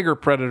second bigger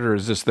predator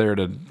is just there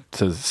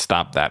to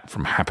stop that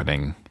from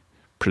happening,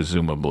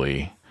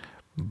 presumably.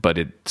 But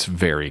it's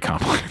very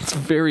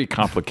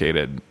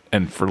complicated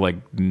and for like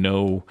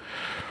no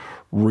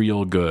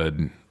real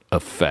good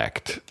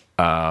effect.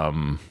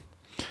 I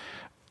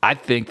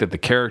think that the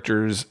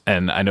characters,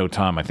 and I know,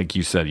 Tom, I think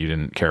you said you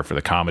didn't care for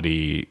the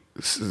comedy,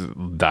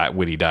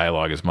 witty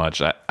dialogue as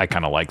much. I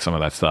kind of like some of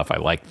that stuff. I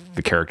like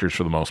the characters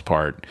for the most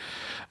part.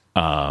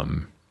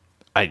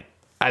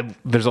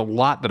 There's a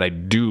lot that I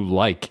do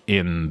like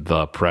in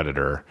The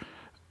Predator,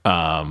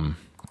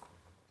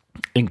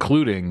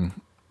 including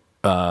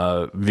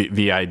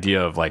the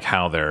idea of like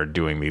how they're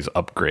doing these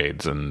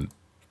upgrades and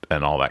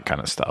all that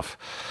kind of stuff.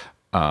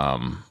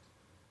 I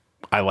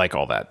like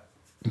all that.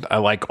 I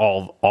like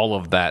all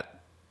of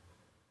that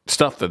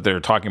stuff that they're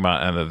talking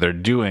about and that they're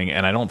doing,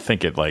 and I don't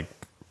think it like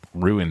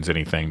ruins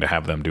anything to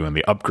have them doing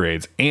the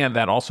upgrades. And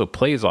that also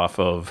plays off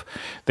of,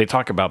 they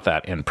talk about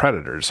that in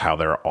Predators,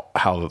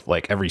 how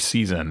like every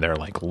season they're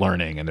like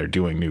learning and they're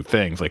doing new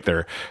things. Like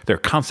they're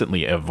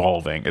constantly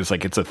evolving. It's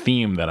like, it's a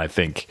theme that I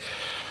think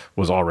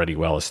was already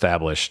well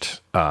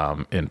established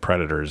in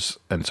Predators.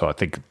 And so I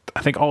think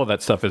all of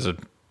that stuff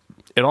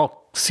it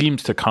all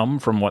seems to come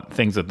from what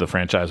things that the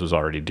franchise was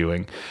already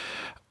doing.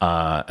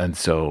 And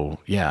so,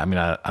 yeah, I mean,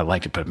 I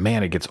liked it, but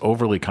man, it gets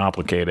overly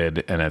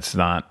complicated and it's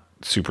not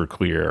super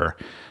clear.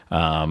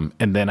 And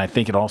then I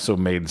think it also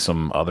made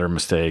some other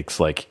mistakes.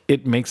 Like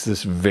it makes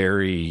this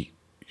very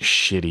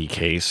shitty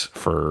case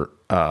for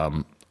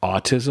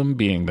autism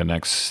being the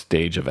next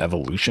stage of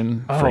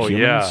evolution for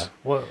humans.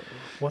 Yeah.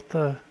 What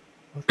the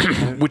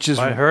which is,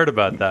 I heard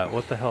about that.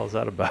 What the hell is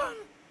that about?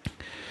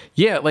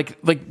 Yeah,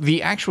 like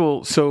the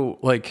actual, so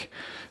like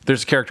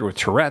there's a character with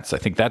Tourette's. I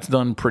think that's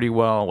done pretty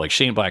well. Like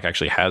Shane Black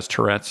actually has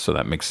Tourette's, so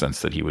that makes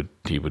sense that he would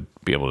be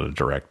able to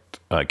direct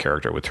a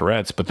character with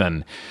Tourette's. But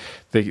then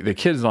the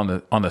kids on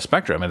the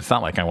spectrum, and it's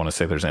not like I want to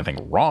say there's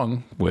anything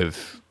wrong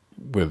with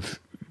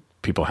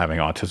people having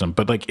autism,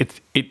 but like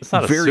it's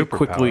not very a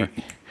quickly,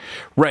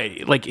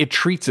 right? Like it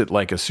treats it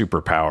like a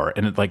superpower,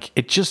 and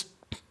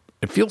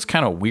it feels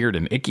kind of weird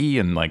and icky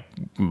and like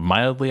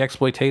mildly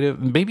exploitative.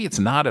 Maybe it's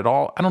not at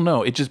all. I don't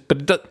know.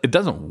 It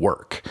doesn't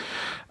work.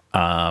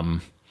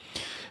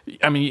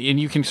 I mean, and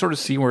you can sort of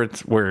see where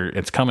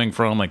it's coming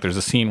from. Like there's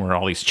a scene where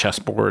all these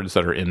chessboards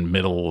that are in the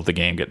middle of the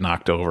game get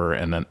knocked over,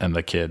 and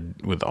the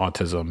kid with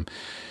autism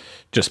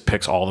just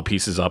picks all the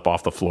pieces up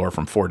off the floor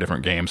from 4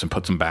 different games and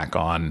puts them back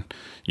on,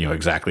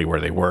 exactly where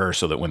they were,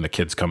 so that when the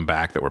kids come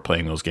back that were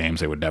playing those games,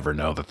 they would never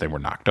know that they were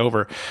knocked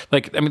over.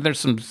 Like, I mean, there's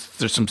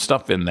some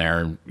stuff in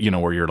there,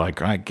 where you're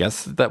like, I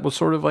guess that was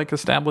sort of like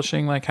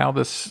establishing like how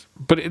this,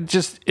 but it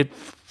just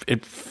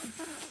it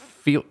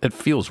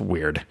feels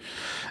weird.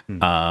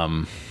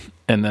 And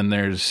then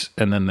there's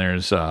in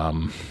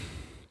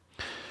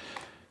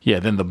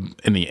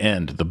the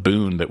end, the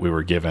boon that we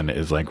were given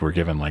is like we're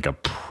given like a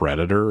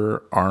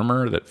predator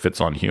armor that fits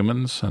on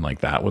humans, and like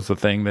that was the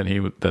thing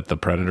that the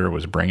predator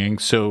was bringing.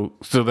 So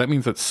that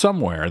means that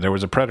somewhere there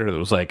was a predator that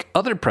was like,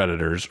 other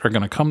predators are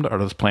going to come to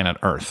this planet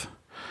Earth,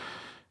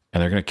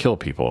 and they're going to kill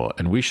people,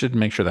 and we should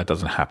make sure that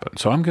doesn't happen.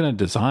 So I'm going to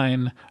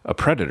design a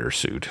predator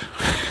suit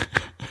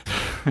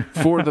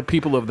for the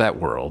people of that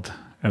world,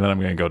 and then I'm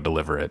going to go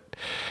deliver it.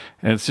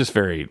 And it's just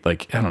very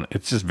like, I don't know,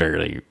 it's just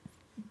very,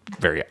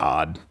 very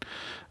odd.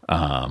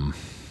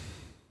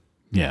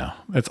 Yeah,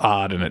 it's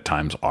odd and at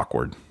times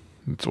awkward.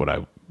 That's what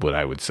I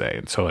would say.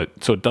 And so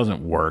it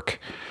doesn't work.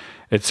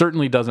 It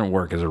certainly doesn't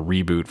work as a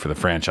reboot for the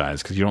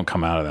franchise, because you don't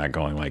come out of that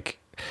going like,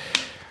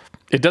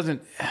 it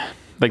doesn't,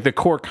 like the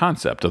core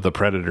concept of the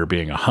predator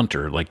being a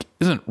hunter like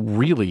isn't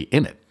really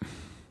in it.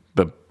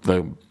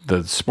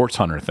 The sports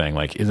hunter thing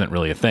like isn't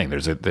really a thing.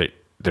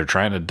 They're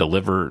trying to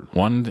deliver,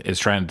 one is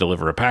trying to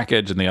deliver a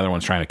package and the other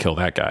one's trying to kill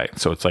that guy.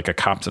 So it's like a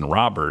cops and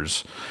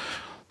robbers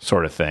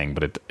sort of thing,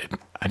 but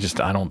I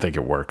don't think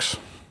it works.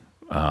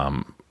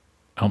 I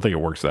don't think it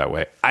works that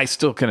way. I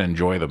still can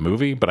enjoy the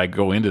movie, but I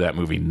go into that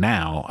movie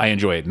now. I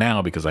enjoy it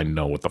now because I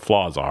know what the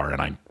flaws are,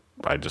 and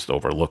I just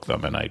overlook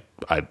them, and I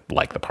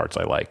like the parts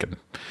I like and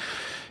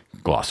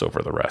gloss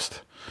over the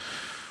rest.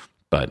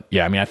 But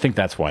yeah, I mean, I think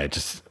that's why I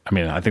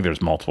think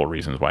there's multiple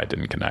reasons why it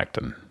didn't connect,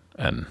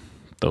 and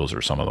those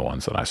are some of the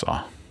ones that I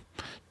saw.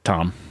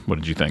 Tom, what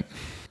did you think?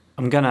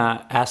 I'm going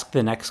to ask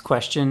the next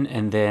question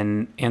and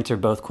then answer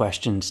both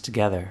questions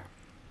together,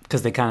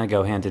 because they kind of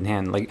go hand in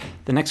hand. Like,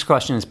 the next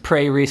question is,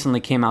 Prey recently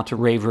came out to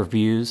rave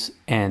reviews,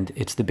 and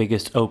it's the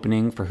biggest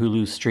opening for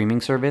Hulu's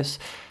streaming service.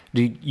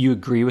 Do you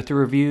agree with the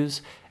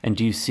reviews, and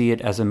do you see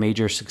it as a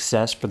major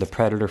success for the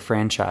Predator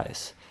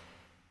franchise?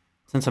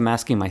 Since I'm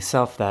asking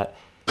myself that,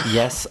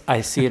 yes,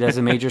 I see it as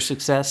a major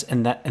success,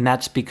 and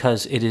that's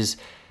because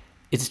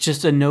it's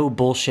just a no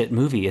bullshit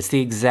movie. It's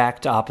the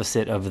exact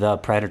opposite of The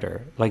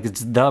Predator. Like,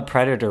 it's The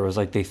Predator was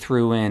like they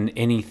threw in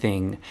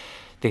anything.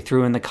 They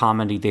threw in the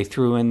comedy. They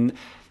threw in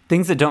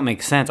things that don't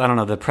make sense. I don't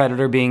know, the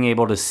Predator being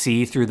able to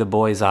see through the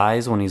boy's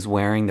eyes when he's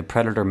wearing the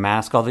Predator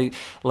mask.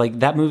 Like,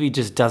 that movie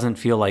just doesn't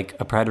feel like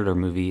a Predator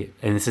movie.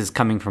 And this is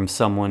coming from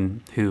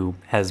someone who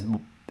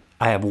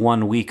I have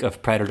 1 week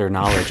of Predator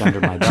knowledge under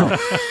my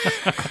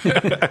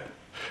belt.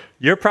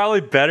 You're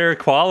probably better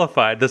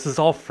qualified. This is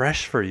all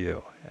fresh for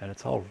you. And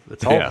it's all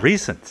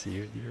recent.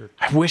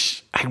 I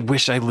wish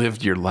I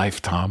lived your life,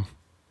 Tom.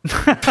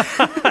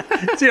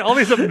 See all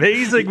these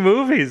amazing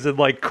movies in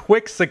like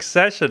quick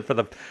succession for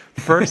the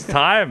first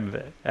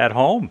time at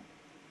home.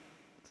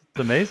 It's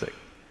amazing.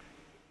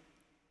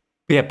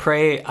 Yeah,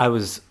 Prey.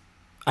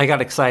 I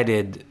got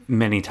excited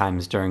many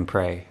times during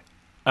Prey.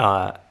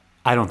 I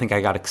don't think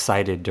I got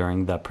excited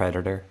during The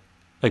Predator.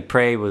 Like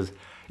Prey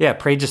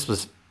just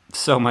was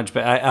so much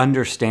better. I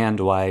understand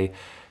why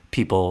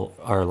people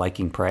are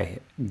liking Prey.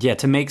 Yeah,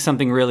 to make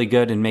something really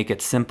good and make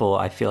it simple,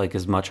 I feel like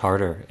is much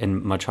harder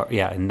and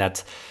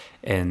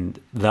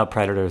The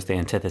Predator is the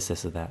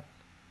antithesis of that.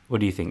 What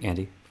do you think,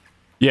 Andy?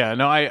 Yeah,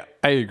 no, I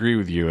agree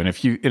with you. And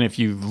if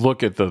you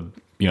look at the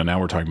now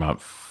we're talking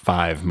about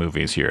 5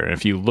 movies here. And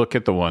if you look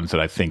at the ones that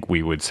I think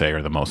we would say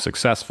are the most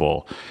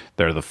successful,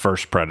 they're the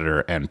first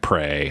Predator and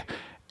Prey.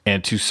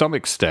 And to some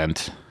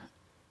extent,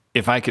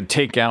 if I could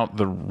take out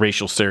the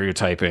racial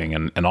stereotyping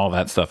and all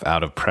that stuff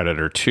out of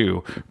Predator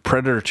 2,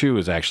 Predator 2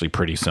 is actually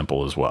pretty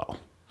simple as well.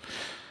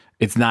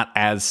 It's not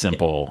as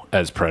simple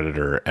as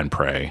Predator and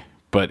Prey,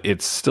 but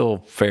it's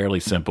still fairly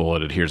simple.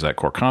 It adheres to that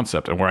core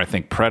concept. And where I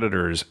think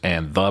Predators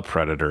and The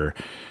Predator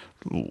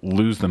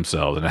lose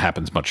themselves, and it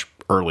happens much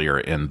earlier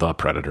in The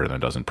Predator than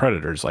it does in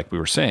Predators, like we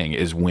were saying,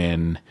 is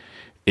when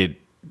it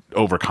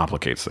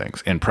overcomplicates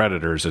things. In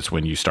Predators, it's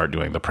when you start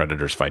doing the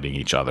predators fighting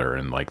each other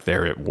and like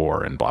they're at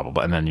war and blah blah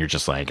blah, and then you're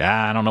just like,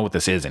 I don't know what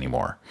this is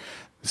anymore.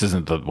 This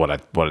isn't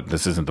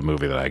this isn't the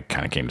movie that I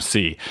kind of came to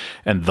see.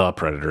 And The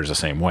Predator is the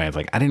same way. It's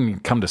like I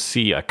didn't come to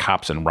see a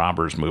cops and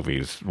robbers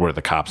movies where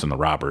the cops and the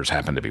robbers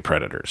happen to be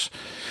predators.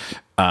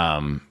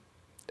 And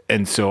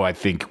so I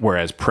think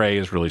whereas Prey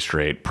is really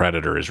straight,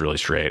 Predator is really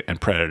straight, and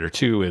Predator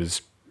 2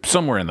 is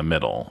somewhere in the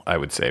middle, I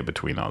would say,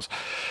 between those.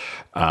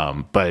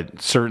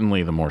 But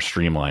certainly the more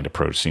streamlined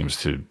approach seems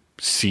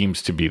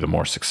to be the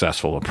more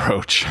successful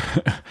approach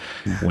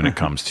when it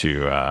comes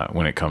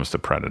to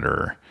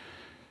Predator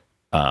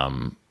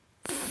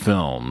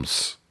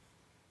films.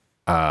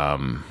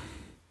 But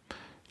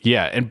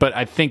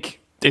I think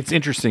it's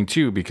interesting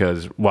too,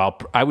 because while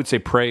I would say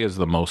Prey is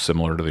the most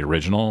similar to the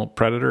original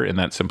Predator in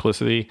that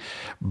simplicity,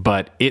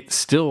 but it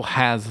still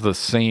has the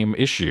same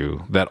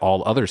issue that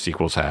all other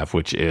sequels have,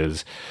 which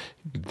is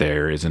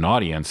there is an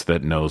audience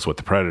that knows what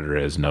the Predator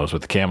is, knows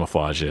what the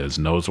camouflage is,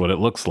 knows what it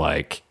looks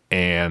like.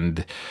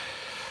 And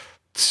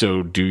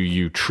so do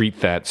you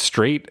treat that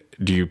straight?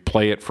 Do you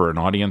play it for an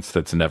audience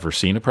that's never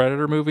seen a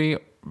Predator movie?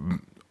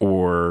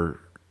 Or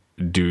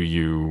do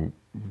you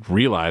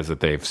realize that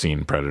they've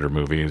seen Predator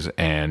movies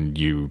and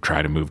you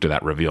try to move to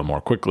that reveal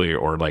more quickly,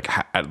 or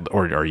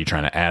are you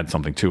trying to add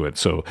something to it?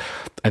 So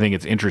I think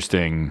it's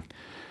interesting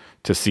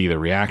to see the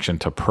reaction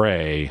to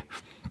Prey.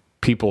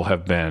 People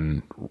have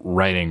been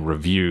writing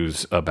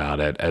reviews about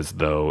it as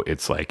though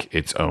it's like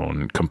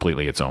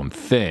completely its own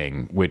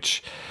thing,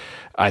 which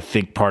I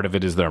think part of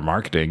it is their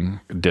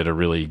marketing did a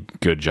really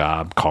good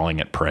job calling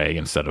it Prey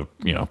instead of,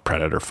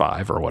 Predator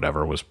 5 or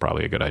whatever was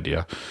probably a good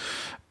idea.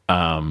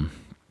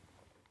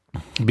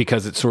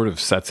 Because it sort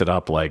of sets it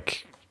up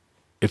like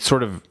it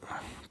sort of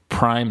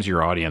primes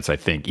your audience, I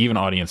think, even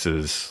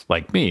audiences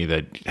like me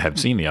that have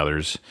seen the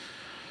others,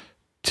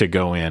 to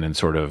go in and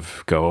sort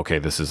of go, okay,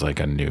 this is like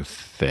a new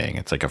thing.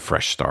 It's like a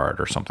fresh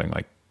start or something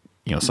like,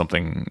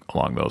 something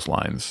along those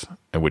lines,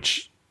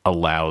 which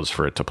allows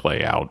for it to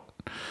play out,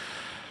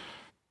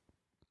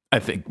 I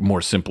think,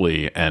 more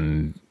simply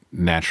and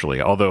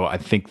naturally. Although I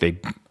think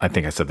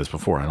I said this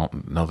before, I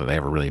don't know that they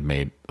ever really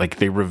made, like,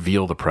 they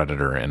reveal the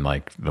Predator in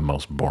like the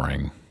most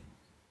boring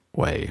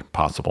way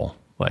possible.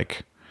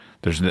 Like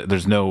there's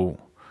no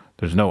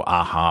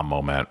aha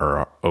moment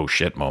or oh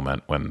shit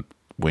moment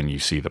when you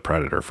see the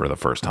Predator for the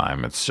first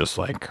time. It's just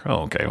like,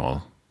 oh, okay,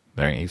 well,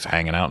 there he's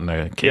hanging out in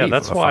the cave. Yeah,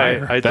 that's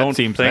why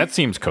that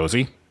seems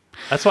cozy.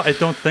 That's why I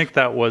don't think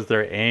that was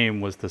their aim,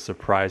 was to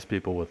surprise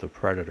people with the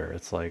Predator.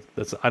 It's like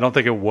I don't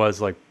think it was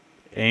like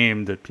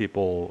aimed at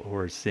people who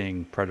are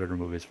seeing Predator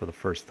movies for the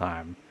first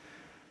time.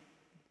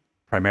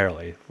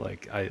 Primarily,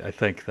 like I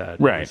think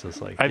that right. It was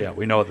just like,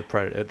 we know the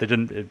Predator.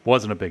 It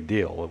wasn't a big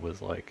deal. It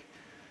was like,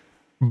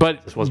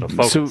 but this wasn't a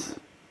focus.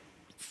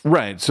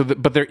 Right. So,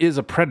 but there is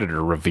a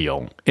Predator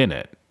reveal in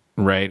it,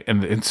 right?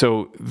 And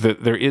so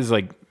there is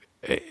like,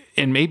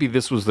 and maybe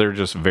this was their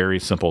just very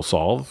simple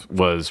solve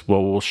was,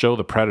 well, we'll show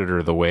the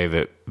Predator the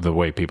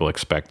way people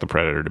expect the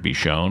Predator to be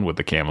shown with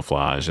the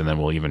camouflage, and then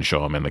we'll even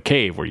show him in the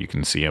cave where you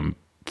can see him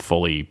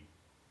fully,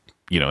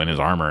 in his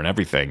armor and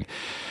everything.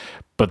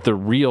 But the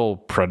real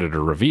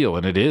Predator reveal,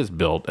 and it is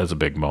built as a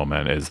big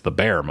moment, is the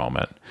bear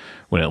moment,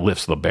 when it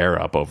lifts the bear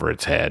up over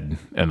its head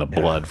and the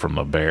blood from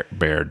the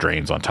bear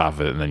drains on top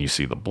of it, and then you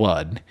see the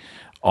blood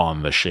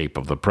on the shape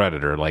of the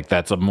Predator. Like,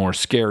 that's a more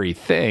scary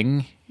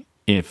thing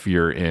if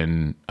you're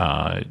in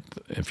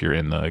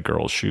the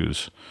girl's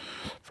shoes,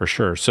 for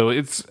sure. So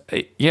it's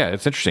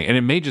interesting, and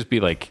it may just be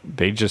like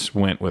they just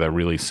went with a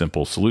really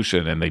simple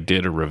solution, and they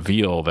did a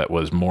reveal that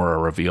was more a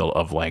reveal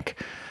of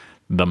like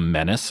the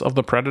menace of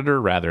the Predator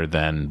rather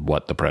than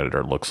what the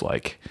Predator looks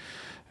like.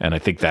 And I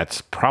think that's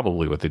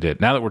probably what they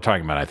did. Now that we're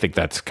talking about it, I think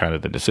that's kind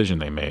of the decision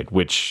they made,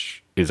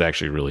 which is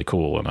actually really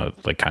cool and a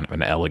like kind of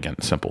an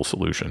elegant, simple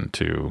solution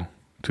to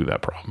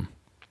that problem.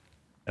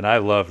 And I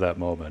love that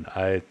moment.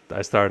 I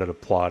started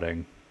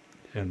applauding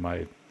in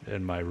my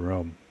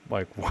room,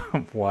 like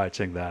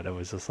watching that. It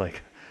was just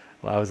like,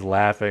 I was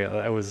laughing.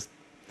 It's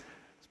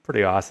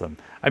pretty awesome.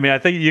 I mean, I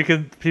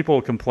think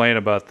people complain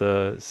about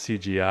the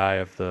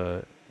CGI of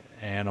the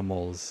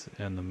animals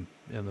in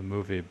the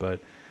movie, but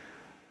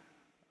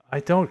I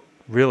don't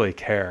really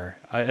care.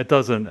 It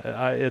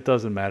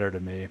doesn't matter to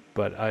me.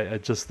 But I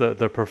just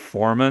the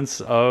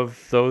performance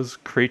of those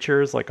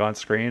creatures like on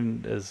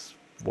screen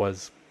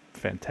was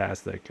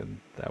fantastic, and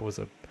that was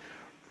a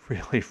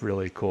really,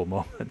 really cool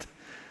moment.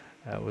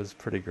 That was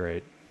pretty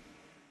great.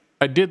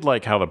 I did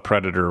like how the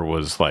Predator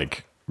was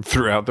like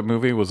throughout the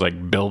movie was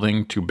like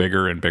building to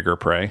bigger and bigger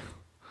prey.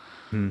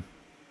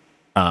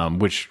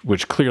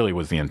 Which clearly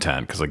was the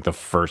intent, because like the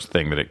first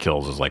thing that it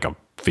kills is like a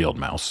field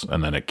mouse,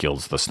 and then it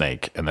kills the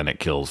snake, and then it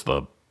kills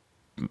and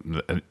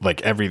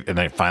then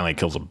it finally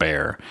kills a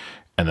bear,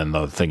 and then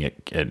the thing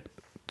it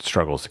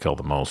struggles to kill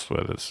the most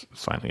with is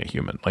finally a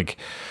human. Like,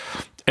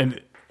 and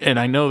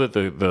I know that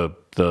the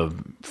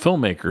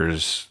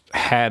filmmakers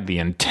had the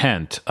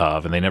intent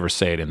of, and they never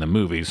say it in the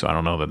movie, so I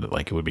don't know that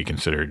like it would be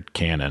considered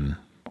canon.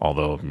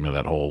 Although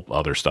that whole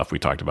other stuff we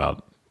talked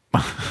about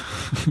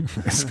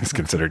is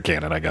considered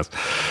canon, I guess.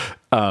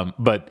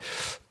 But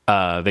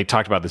they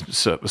talked about this.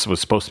 So this was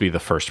supposed to be the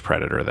first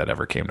Predator that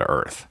ever came to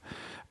Earth,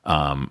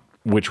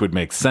 which would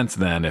make sense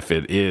then if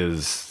it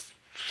is,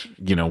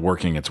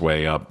 working its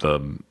way up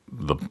the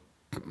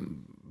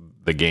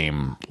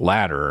game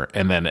ladder,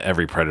 and then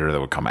every Predator that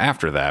would come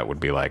after that would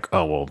be like,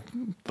 oh well,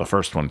 the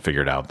first one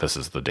figured out this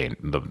is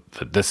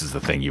this is the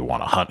thing you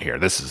want to hunt here.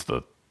 This is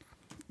the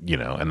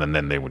and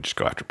then they would just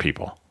go after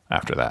people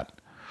after that.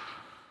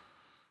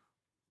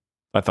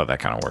 I thought that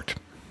kind of worked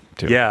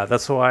too. Yeah,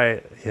 that's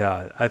why.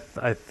 Yeah,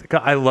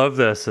 I love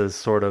this as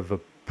sort of a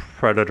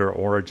Predator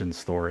origin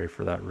story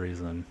for that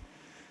reason,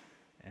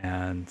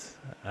 and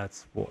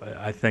that's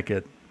I think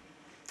it.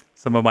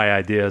 Some of my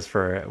ideas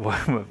for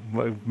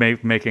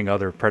making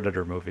other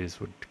Predator movies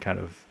would kind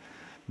of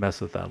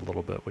mess with that a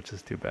little bit, which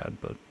is too bad.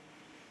 But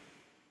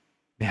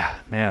yeah,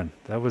 man,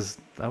 that was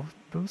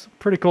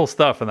pretty cool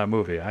stuff in that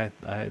movie. I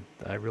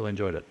really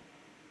enjoyed it.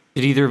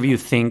 Did either of you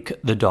think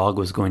the dog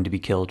was going to be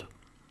killed?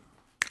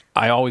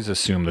 I always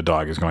assume the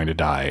dog is going to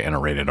die in a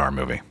rated R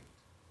movie.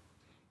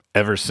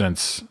 Ever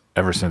since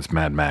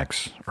Mad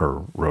Max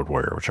or Road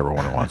Warrior, whichever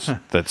one it was,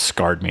 that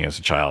scarred me as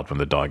a child when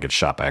the dog gets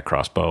shot by a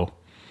crossbow.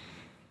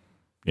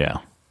 Yeah.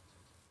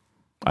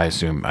 I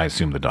assume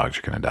the dogs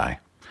are going to die.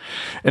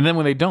 And then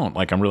when they don't,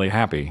 like, I'm really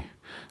happy.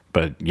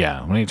 But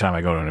yeah, anytime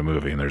I go to a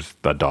movie and there's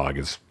the dog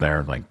is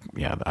there, like,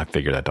 yeah, I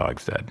figure that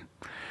dog's dead.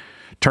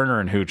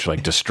 Turner and Hooch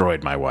like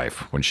destroyed my wife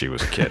when she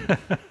was a kid.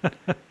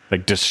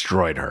 Like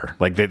destroyed her.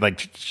 Like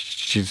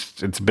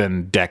it's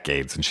been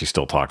decades and she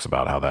still talks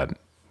about how that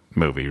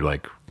movie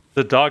like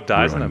the dog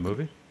dies in that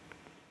movie.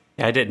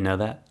 Yeah, I didn't know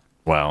that.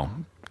 Well,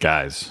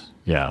 guys,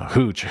 yeah,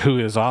 Hooch, who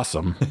is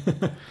awesome,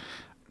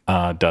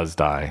 does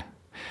die.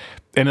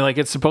 And like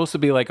it's supposed to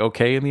be like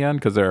okay in the end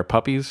because there are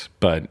puppies,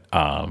 but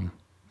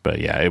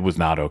yeah, it was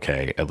not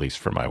okay, at least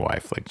for my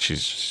wife. Like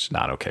she's just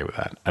not okay with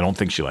that. I don't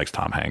think she likes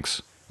Tom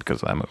Hanks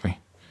because of that movie.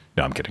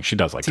 No, I'm kidding. She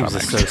does like Tom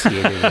Hanks.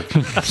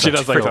 She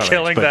does like Tom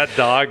killing Hanks, that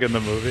dog in the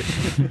movie.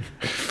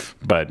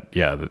 But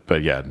yeah,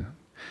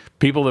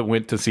 people that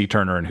went to see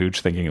Turner and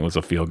Hooch thinking it was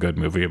a feel-good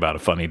movie about a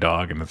funny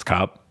dog and its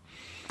cop,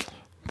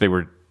 they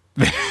were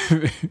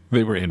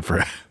in for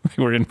a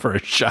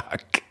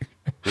shock.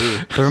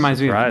 It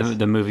reminds me of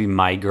the movie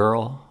My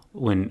Girl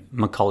when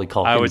Macaulay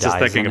Culkin dies. I was just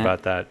thinking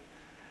about that.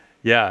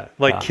 Yeah,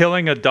 like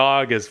killing a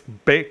dog is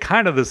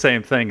kind of the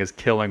same thing as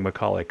killing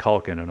Macaulay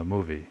Culkin in a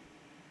movie.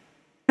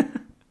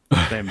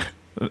 Same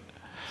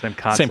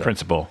concept. Same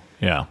principle,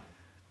 yeah.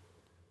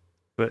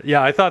 But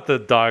yeah, I thought the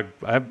dog.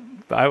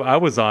 I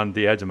was on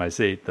the edge of my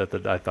seat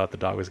that I thought the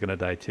dog was going to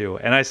die too,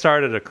 and I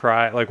started to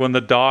cry like when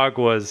the dog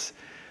was,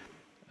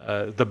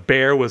 the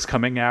bear was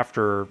coming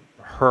after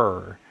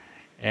her,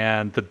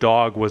 and the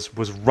dog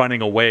was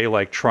running away,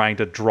 like trying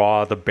to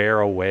draw the bear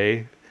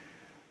away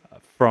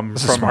from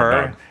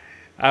her. Dog.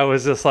 I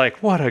was just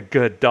like, what a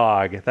good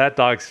dog! That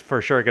dog's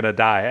for sure going to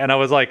die, and I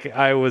was like,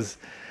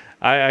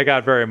 I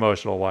got very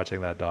emotional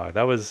watching that dog.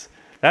 That's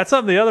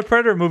something the other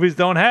Predator movies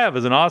don't have,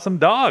 is an awesome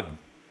dog.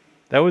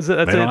 That's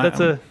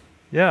a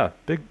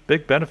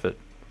big benefit.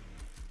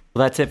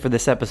 Well, that's it for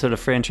this episode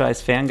of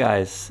Franchise Fan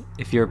Guys.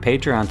 If you're a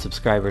Patreon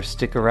subscriber,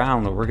 stick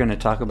around where we're going to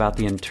talk about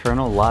the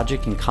internal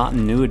logic and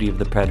continuity of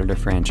the Predator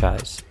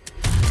franchise.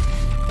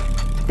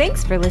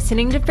 Thanks for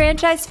listening to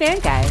Franchise Fan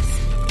Guys.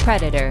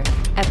 Predator,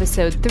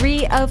 episode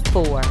 3 of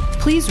 4.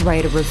 Please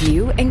write a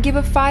review and give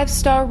a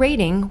 5-star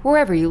rating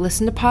wherever you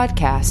listen to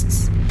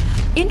podcasts.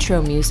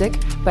 Intro music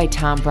by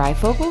Tom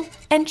Breifogel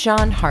and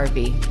John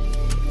Harvey.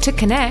 To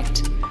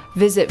connect,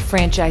 visit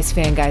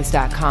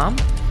franchisefanguys.com,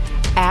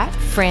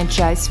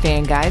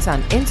 @FranchiseFanGuys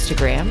on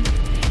Instagram,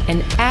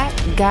 and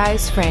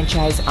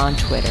 @GuysFranchise on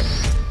Twitter.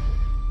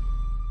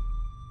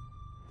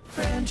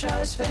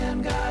 Franchise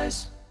Fan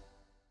Guys.